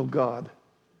will reveal God.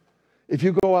 If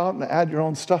you go out and add your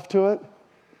own stuff to it,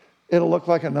 it'll look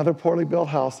like another poorly built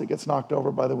house that gets knocked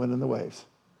over by the wind and the waves.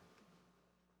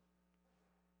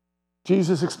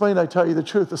 Jesus explained, I tell you the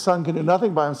truth, the Son can do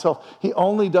nothing by himself. He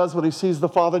only does what he sees the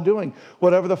Father doing.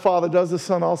 Whatever the Father does, the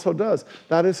Son also does.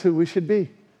 That is who we should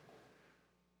be.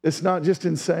 It's not just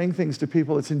in saying things to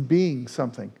people, it's in being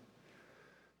something.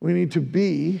 We need to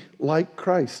be like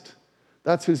Christ.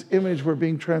 That's whose image we're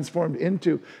being transformed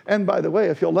into. And by the way,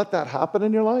 if you'll let that happen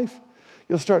in your life,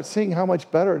 you'll start seeing how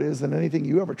much better it is than anything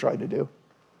you ever tried to do.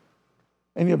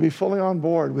 And you'll be fully on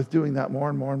board with doing that more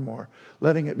and more and more,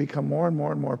 letting it become more and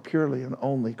more and more purely and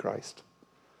only Christ,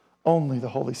 only the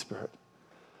Holy Spirit,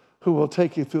 who will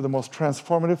take you through the most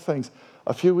transformative things.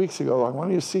 A few weeks ago, I want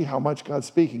you to see how much God's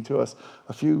speaking to us.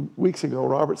 A few weeks ago,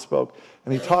 Robert spoke,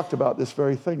 and he talked about this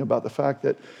very thing, about the fact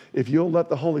that if you'll let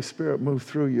the Holy Spirit move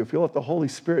through you, if you'll let the Holy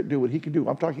Spirit do what he can do,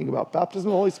 I'm talking about baptism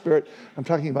of the Holy Spirit, I'm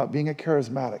talking about being a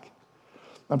charismatic.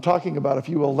 I'm talking about if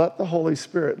you will let the Holy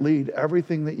Spirit lead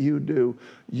everything that you do,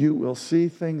 you will see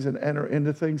things and enter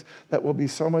into things that will be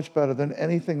so much better than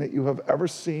anything that you have ever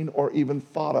seen or even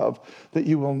thought of, that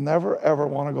you will never, ever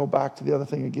want to go back to the other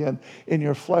thing again. In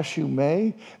your flesh you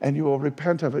may, and you will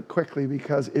repent of it quickly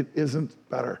because it isn't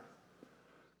better.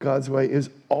 God's way is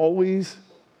always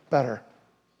better.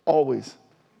 Always.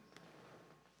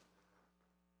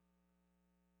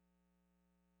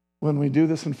 When we do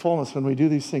this in fullness, when we do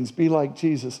these things, be like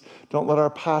Jesus. Don't let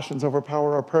our passions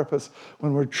overpower our purpose.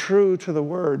 When we're true to the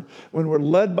Word, when we're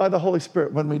led by the Holy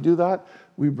Spirit, when we do that,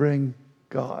 we bring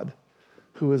God,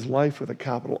 who is life with a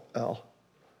capital L.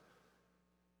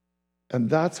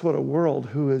 And that's what a world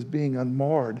who is being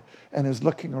unmoored and is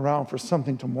looking around for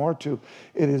something to moor to,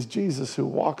 it is Jesus who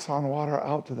walks on water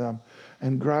out to them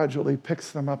and gradually picks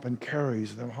them up and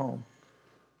carries them home.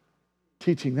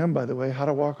 Teaching them, by the way, how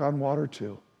to walk on water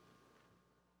too.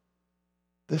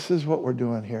 This is what we're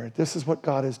doing here. This is what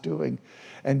God is doing.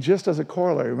 And just as a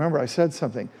corollary, remember I said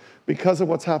something. Because of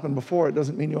what's happened before, it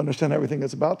doesn't mean you understand everything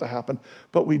that's about to happen.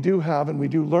 But we do have and we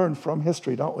do learn from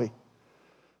history, don't we?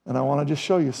 And I want to just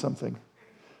show you something.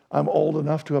 I'm old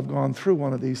enough to have gone through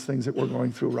one of these things that we're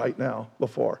going through right now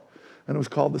before. And it was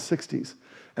called the 60s.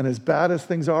 And as bad as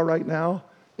things are right now,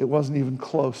 it wasn't even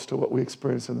close to what we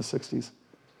experienced in the 60s.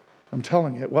 I'm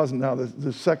telling you, it wasn't. Now,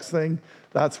 the sex thing,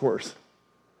 that's worse.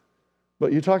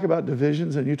 But you talk about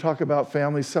divisions and you talk about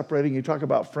families separating, you talk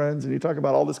about friends and you talk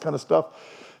about all this kind of stuff.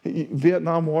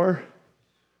 Vietnam War,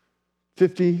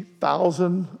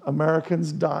 50,000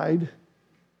 Americans died.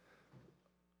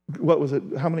 What was it?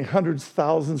 How many hundreds of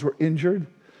thousands were injured?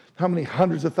 How many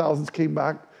hundreds of thousands came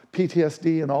back?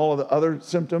 PTSD and all of the other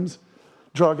symptoms.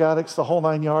 Drug addicts, the whole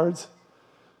 9 yards.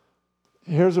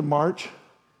 Here's a march,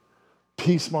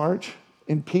 peace march.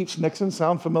 Impeach Nixon,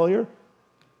 sound familiar?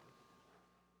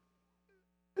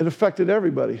 It affected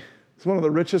everybody. It's one of the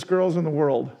richest girls in the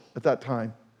world at that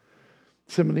time.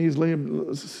 Simonese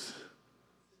Liam,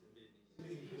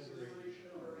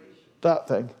 that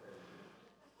thing.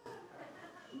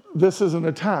 This is an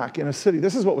attack in a city.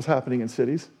 This is what was happening in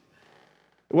cities.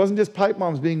 It wasn't just pipe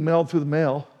bombs being mailed through the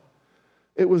mail.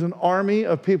 It was an army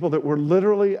of people that were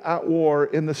literally at war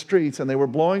in the streets, and they were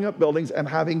blowing up buildings and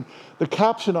having, the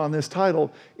caption on this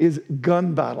title is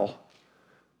gun battle.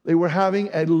 They were having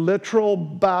a literal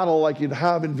battle like you'd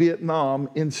have in Vietnam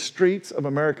in streets of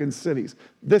American cities.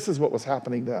 This is what was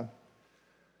happening then.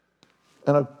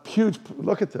 And a huge,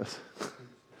 look at this.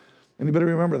 Anybody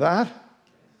remember that?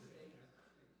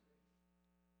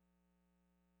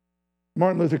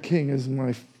 Martin Luther King is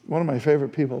one of my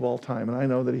favorite people of all time, and I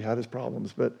know that he had his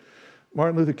problems, but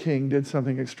Martin Luther King did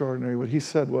something extraordinary. What he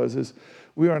said was,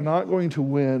 we are not going to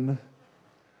win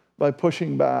by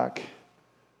pushing back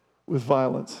with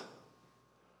violence.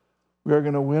 We are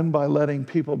going to win by letting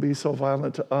people be so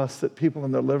violent to us that people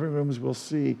in their living rooms will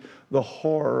see the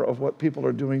horror of what people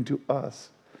are doing to us.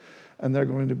 and they're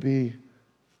going to be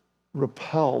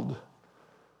repelled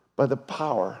by the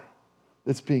power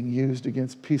that's being used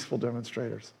against peaceful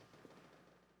demonstrators.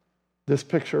 This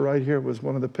picture right here was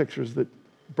one of the pictures that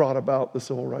brought about the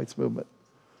civil rights movement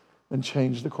and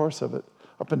changed the course of it.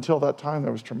 Up until that time,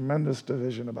 there was tremendous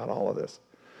division about all of this.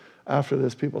 After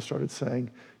this, people started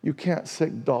saying, you can't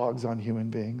sick dogs on human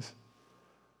beings.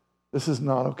 This is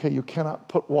not okay. You cannot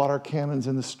put water cannons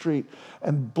in the street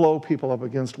and blow people up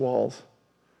against walls.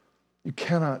 You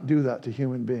cannot do that to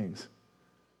human beings.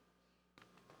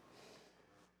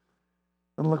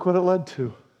 And look what it led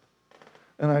to.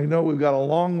 And I know we've got a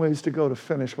long ways to go to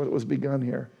finish what was begun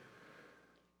here.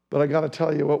 But I got to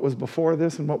tell you what was before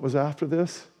this and what was after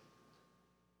this.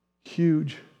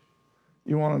 Huge.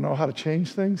 You want to know how to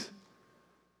change things?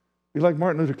 Be like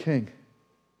Martin Luther King.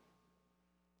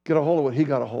 Get a hold of what he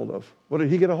got a hold of. What did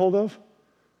he get a hold of?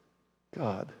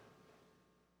 God.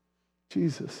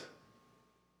 Jesus.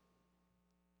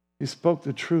 He spoke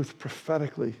the truth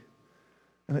prophetically,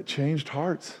 and it changed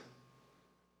hearts.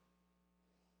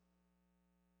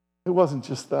 It wasn't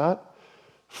just that.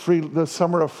 The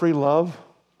summer of free love,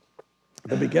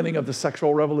 the beginning of the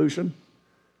sexual revolution,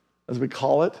 as we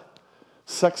call it,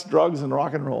 sex, drugs, and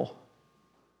rock and roll.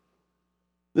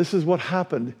 This is what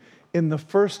happened in the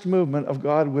first movement of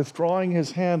God withdrawing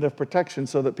his hand of protection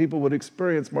so that people would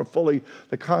experience more fully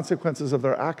the consequences of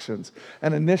their actions.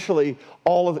 And initially,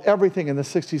 everything in the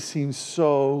 60s seemed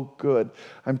so good.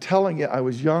 I'm telling you, I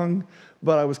was young,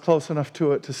 but I was close enough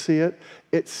to it to see it.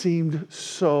 It seemed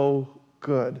so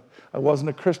good. I wasn't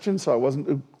a Christian, so I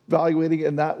wasn't evaluating it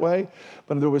in that way,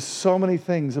 but there was so many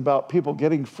things about people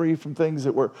getting free from things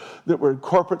that were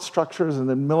corporate structures and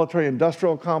then military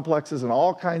industrial complexes and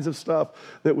all kinds of stuff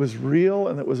that was real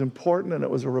and that was important, and it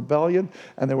was a rebellion,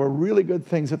 and there were really good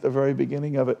things at the very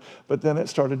beginning of it, but then it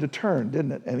started to turn,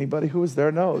 didn't it? Anybody who was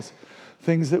there knows.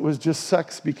 Things that was just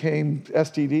sex became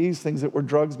STDs, things that were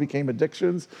drugs became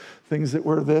addictions, things that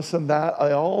were this and that,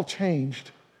 they all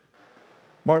changed.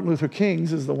 Martin Luther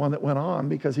King's is the one that went on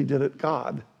because he did it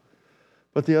God.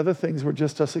 But the other things were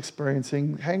just us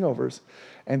experiencing hangovers.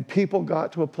 And people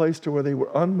got to a place to where they were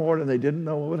unmoored and they didn't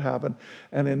know what would happen.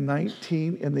 And in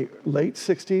the late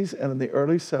 60s and in the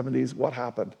early 70s, what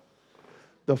happened?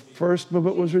 The first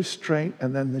movement was restraint,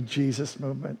 and then the Jesus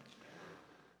movement.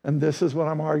 And this is what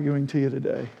I'm arguing to you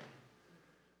today.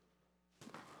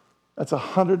 That's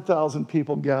 100,000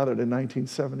 people gathered in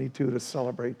 1972 to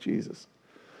celebrate Jesus.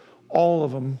 All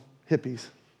of them hippies.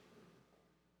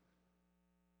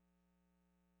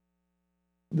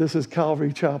 This is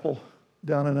Calvary Chapel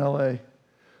down in LA.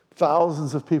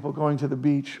 Thousands of people going to the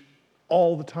beach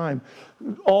all the time,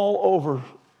 all over,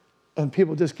 and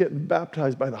people just getting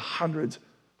baptized by the hundreds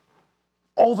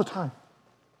all the time.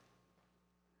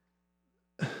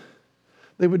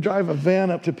 They would drive a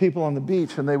van up to people on the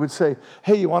beach and they would say,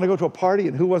 hey, you want to go to a party?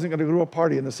 And who wasn't going to go to a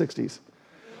party in the 60s?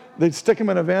 They'd stick them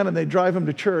in a van and they'd drive them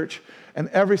to church, and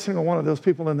every single one of those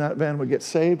people in that van would get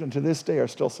saved, and to this day are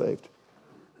still saved.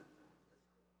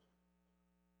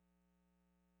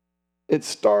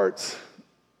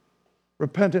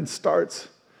 Repentance starts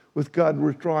with God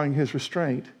withdrawing his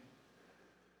restraint,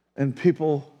 and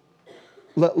people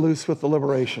let loose with the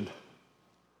liberation.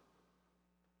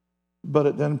 But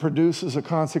it then produces a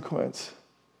consequence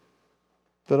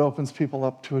that opens people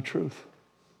up to a truth.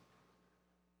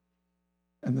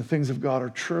 And the things of God are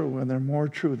true, and they're more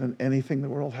true than anything the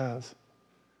world has.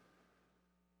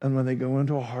 And when they go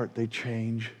into a heart, they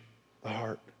change the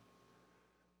heart.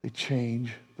 They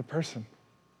change the person.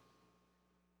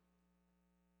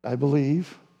 I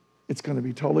believe it's going to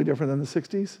be totally different than the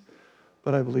 60s,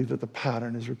 but I believe that the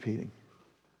pattern is repeating.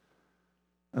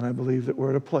 And I believe that we're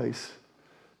at a place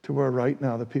to where right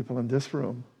now the people in this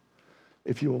room,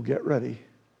 if you will get ready,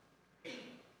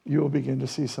 you will begin to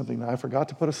see something. Now, I forgot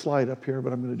to put a slide up here,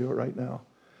 but I'm going to do it right now.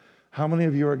 How many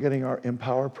of you are getting our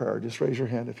Empower Prayer? Just raise your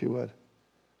hand if you would.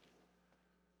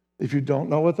 If you don't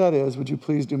know what that is, would you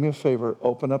please do me a favor?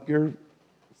 Open up your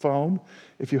phone.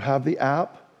 If you have the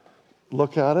app,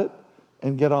 look at it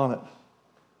and get on it.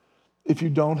 If you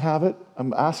don't have it,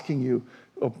 I'm asking you,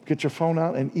 get your phone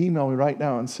out and email me right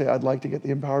now and say, I'd like to get the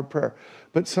Empowered Prayer.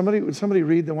 But would somebody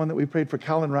read the one that we prayed for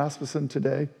Callan Rasmussen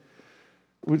today?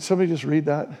 Would somebody just read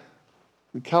that?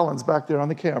 Callan's back there on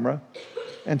the camera.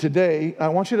 And today, I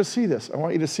want you to see this. I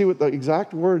want you to see what the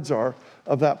exact words are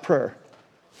of that prayer.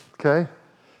 Okay?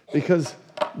 Because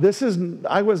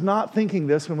I was not thinking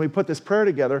this when we put this prayer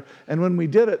together. And when we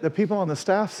did it, the people on the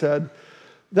staff said,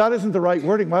 that isn't the right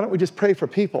wording. Why don't we just pray for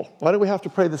people? Why do we have to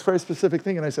pray this very specific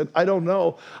thing? And I said, I don't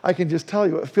know. I can just tell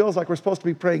you, it feels like we're supposed to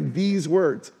be praying these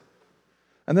words.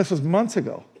 And this was months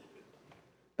ago.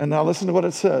 And now listen to what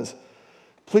it says.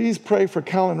 Please pray for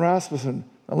Callan Rasmussen.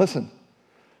 Now listen,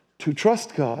 to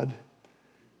trust God,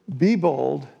 be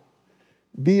bold,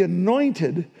 be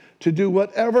anointed to do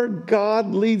whatever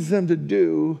God leads them to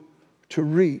do to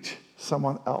reach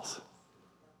someone else.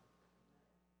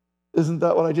 Isn't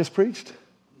that what I just preached?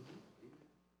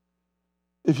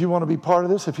 If you want to be part of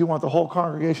this, if you want the whole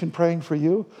congregation praying for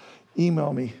you,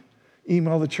 email me.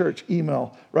 Email the church.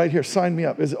 Email right here. Sign me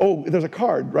up. There's a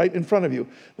card right in front of you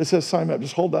that says sign me up.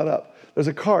 Just hold that up. There's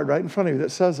a card right in front of you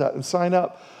that says that, and sign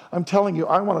up. I'm telling you,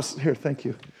 thank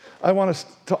you. I want us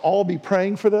to all be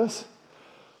praying for this.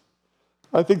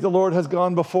 I think the Lord has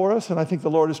gone before us, and I think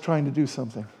the Lord is trying to do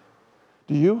something.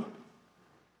 Do you?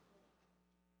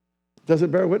 Does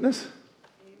it bear witness?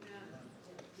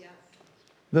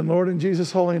 Then, Lord, in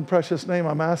Jesus' holy and precious name,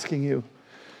 I'm asking you,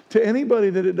 to anybody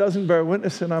that it doesn't bear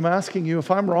witness in, I'm asking you, if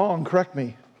I'm wrong, correct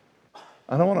me.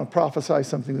 I don't want to prophesy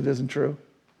something that isn't true.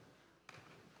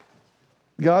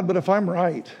 God, but if I'm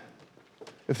right,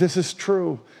 if this is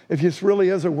true, if this really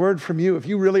is a word from you, if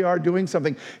you really are doing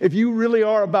something, if you really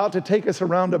are about to take us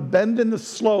around a bend in the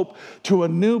slope to a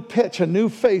new pitch, a new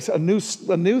face, a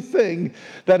new thing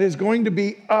that is going to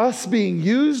be us being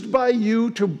used by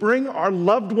you to bring our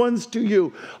loved ones to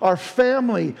you, our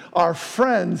family, our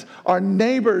friends, our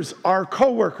neighbors, our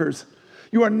coworkers.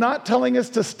 You are not telling us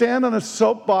to stand on a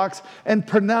soapbox and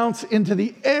pronounce into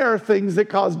the air things that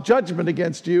cause judgment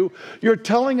against you. You're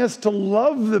telling us to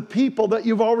love the people that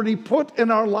you've already put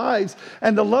in our lives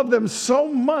and to love them so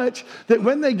much that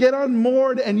when they get on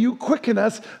board and you quicken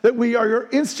us, that we are your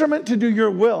instrument to do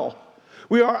your will.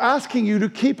 We are asking you to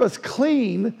keep us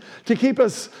clean, to keep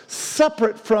us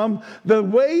separate from the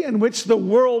way in which the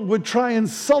world would try and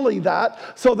sully that,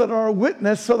 so that our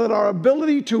witness, so that our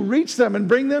ability to reach them and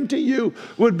bring them to you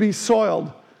would be soiled,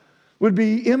 would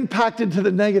be impacted to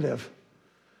the negative.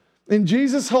 In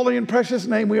Jesus' holy and precious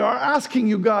name, we are asking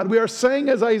you, God, we are saying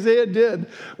as Isaiah did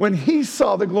when he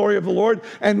saw the glory of the Lord,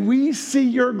 and we see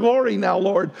your glory now,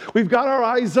 Lord. We've got our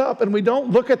eyes up and we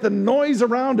don't look at the noise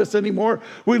around us anymore.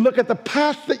 We look at the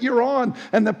path that you're on,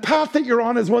 and the path that you're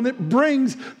on is one that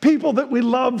brings people that we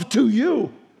love to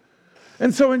you.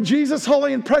 And so in Jesus'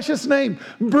 holy and precious name,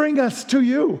 bring us to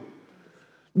you.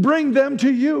 Bring them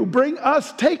to you. Bring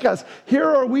us, take us. Here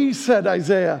are we, said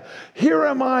Isaiah. Here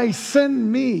am I, send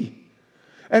me.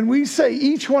 And we say,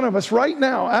 each one of us right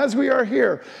now, as we are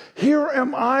here, here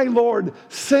am I, Lord,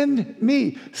 send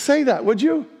me. Say that, would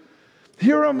you?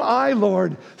 Here am I,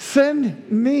 Lord, send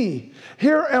me.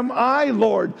 Here am I,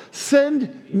 Lord,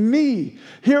 send me.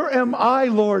 Here am I,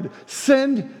 Lord,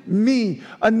 send me.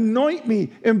 Anoint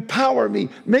me, empower me,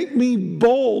 make me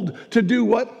bold to do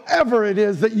whatever it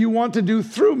is that you want to do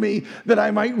through me, that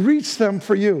I might reach them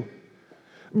for you.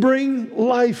 Bring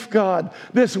life, God.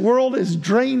 This world is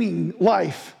draining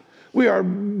life. We are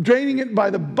draining it by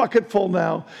the bucketful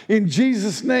now. In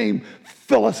Jesus' name,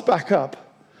 fill us back up.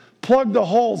 Plug the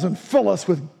holes and fill us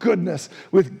with goodness,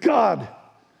 with God.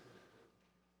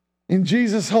 In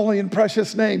Jesus' holy and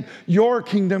precious name, your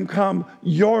kingdom come,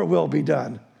 your will be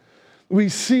done. We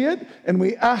see it and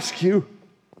we ask you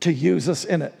to use us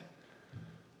in it.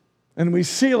 And we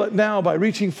seal it now by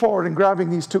reaching forward and grabbing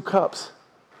these two cups.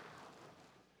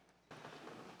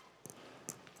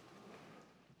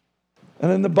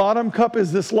 And in the bottom cup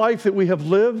is this life that we have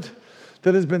lived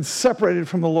that has been separated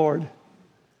from the Lord,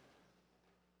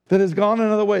 that has gone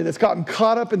another way, that's gotten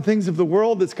caught up in things of the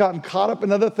world, that's gotten caught up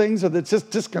in other things, or that's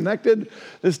just disconnected,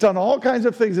 that's done all kinds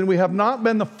of things, and we have not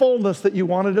been the fullness that you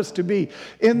wanted us to be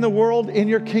in the world, in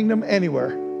your kingdom,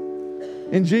 anywhere.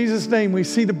 In Jesus' name, we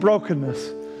see the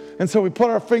brokenness. And so we put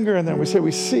our finger in there and we say,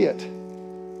 we see it.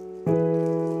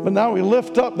 But now we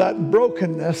lift up that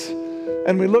brokenness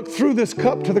and we look through this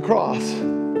cup to the cross.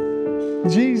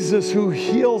 Jesus, who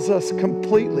heals us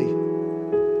completely.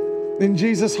 In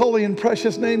Jesus' holy and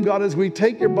precious name, God, as we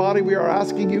take your body, we are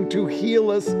asking you to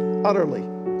heal us utterly.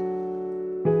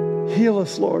 Heal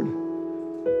us, Lord.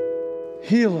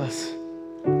 Heal us.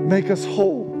 Make us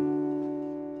whole.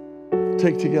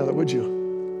 Take together, would you?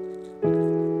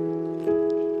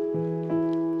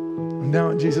 And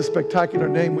now in Jesus' spectacular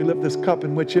name, we lift this cup,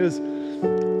 in which is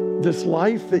this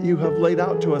life that you have laid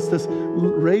out to us, this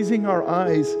raising our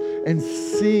eyes and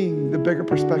seeing the bigger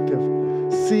perspective,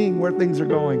 seeing where things are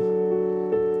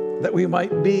going, that we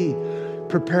might be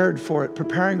prepared for it,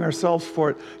 preparing ourselves for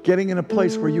it, getting in a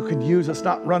place where you can use us,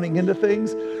 not running into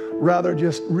things, rather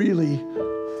just really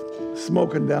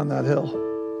smoking down that hill.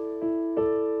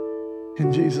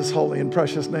 In Jesus' holy and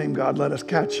precious name, God, let us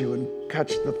catch you and catch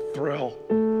the thrill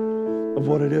of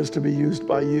what it is to be used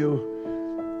by you.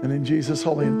 And in Jesus'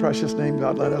 holy and precious name,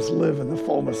 God, let us live in the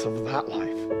fullness of that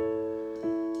life.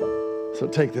 So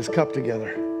take this cup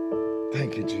together.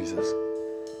 Thank you, Jesus.